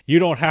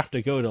don't have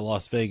to go to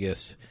Las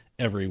Vegas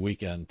every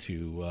weekend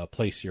to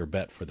place your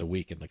bet for the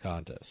week in the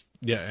contest.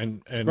 Yeah,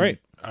 and it's great.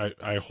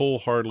 I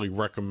wholeheartedly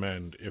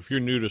recommend, if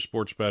you're new to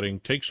sports betting,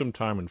 take some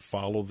time and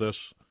follow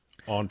this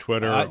on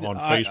Twitter, on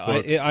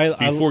Facebook,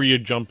 before you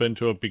jump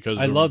into it, because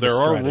there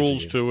are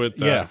rules to it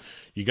that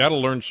you got to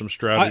learn some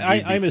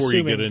strategy before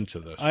you get into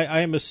this. I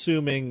am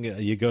assuming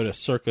you go to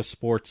Circus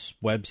Sports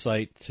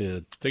website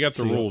to. They got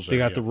the rules. They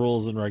got the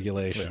rules and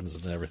regulations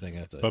and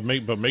everything.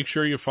 But make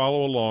sure you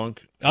follow along.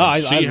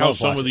 I see how love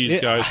some of these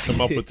guys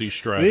come up with these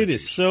strategies. It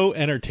is so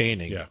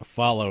entertaining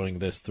following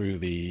this through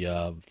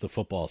the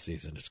football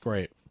season. It's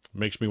great.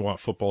 Makes me want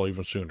football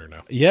even sooner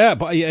now. Yeah,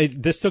 but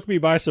this took me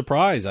by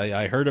surprise.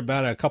 I heard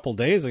about it a couple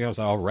days ago. I was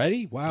like,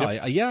 already? Wow.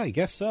 Yep. I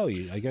guess so.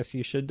 I guess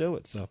you should do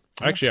it. So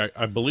actually,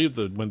 I believe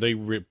that when they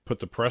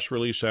put the press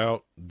release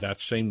out, that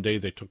same day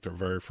they took their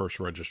very first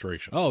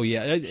registration. Oh,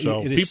 yeah. It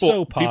is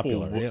so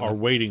popular. People are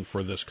waiting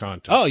for this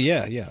contest. Oh,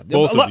 yeah.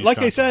 Both of these like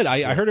I said,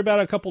 I heard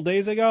about it a couple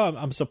days ago.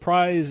 I'm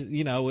surprised,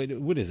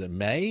 what is it,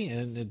 May?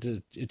 And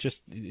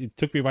it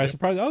took me by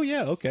surprise. Oh,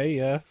 yeah,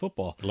 okay,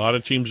 football. A lot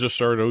of teams just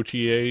started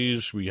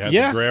OTAs. We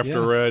You had the draft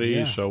already,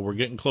 yeah. so we're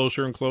getting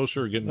closer and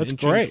closer, getting That's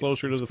inching great.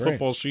 closer to That's the great.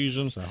 football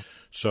season.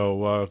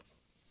 So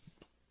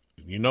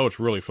it's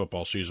really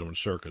football season when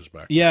Circa's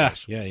back. Yeah,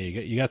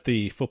 you got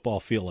the football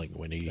feeling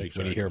when you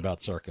hear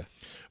about Circa.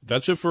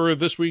 That's it for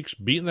this week's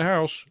Beating the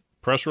House.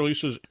 Press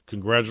releases.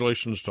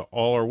 Congratulations to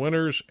all our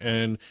winners,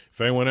 and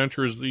if anyone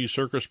enters the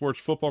Circa Sports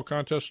Football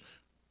Contest,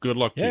 good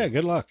luck to you. Yeah,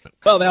 good luck.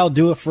 Well, that'll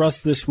do it for us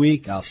this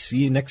week. I'll see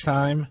you next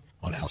time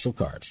on House of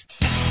Cards.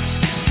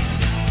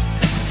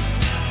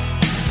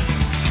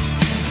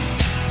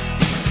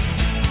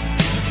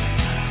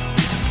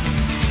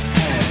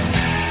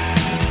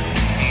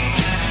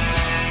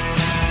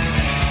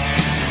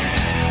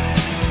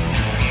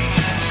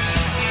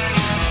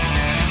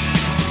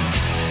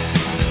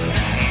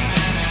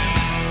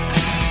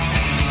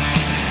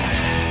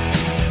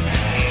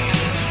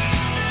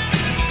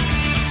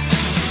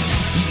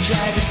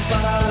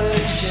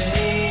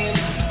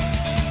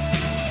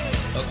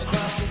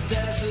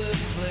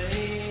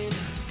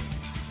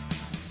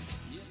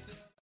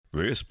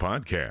 This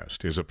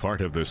podcast is a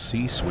part of the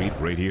C-Suite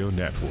Radio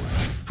Network.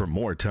 For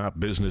more top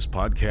business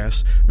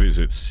podcasts,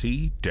 visit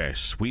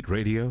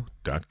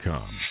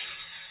c-suiteradio.com.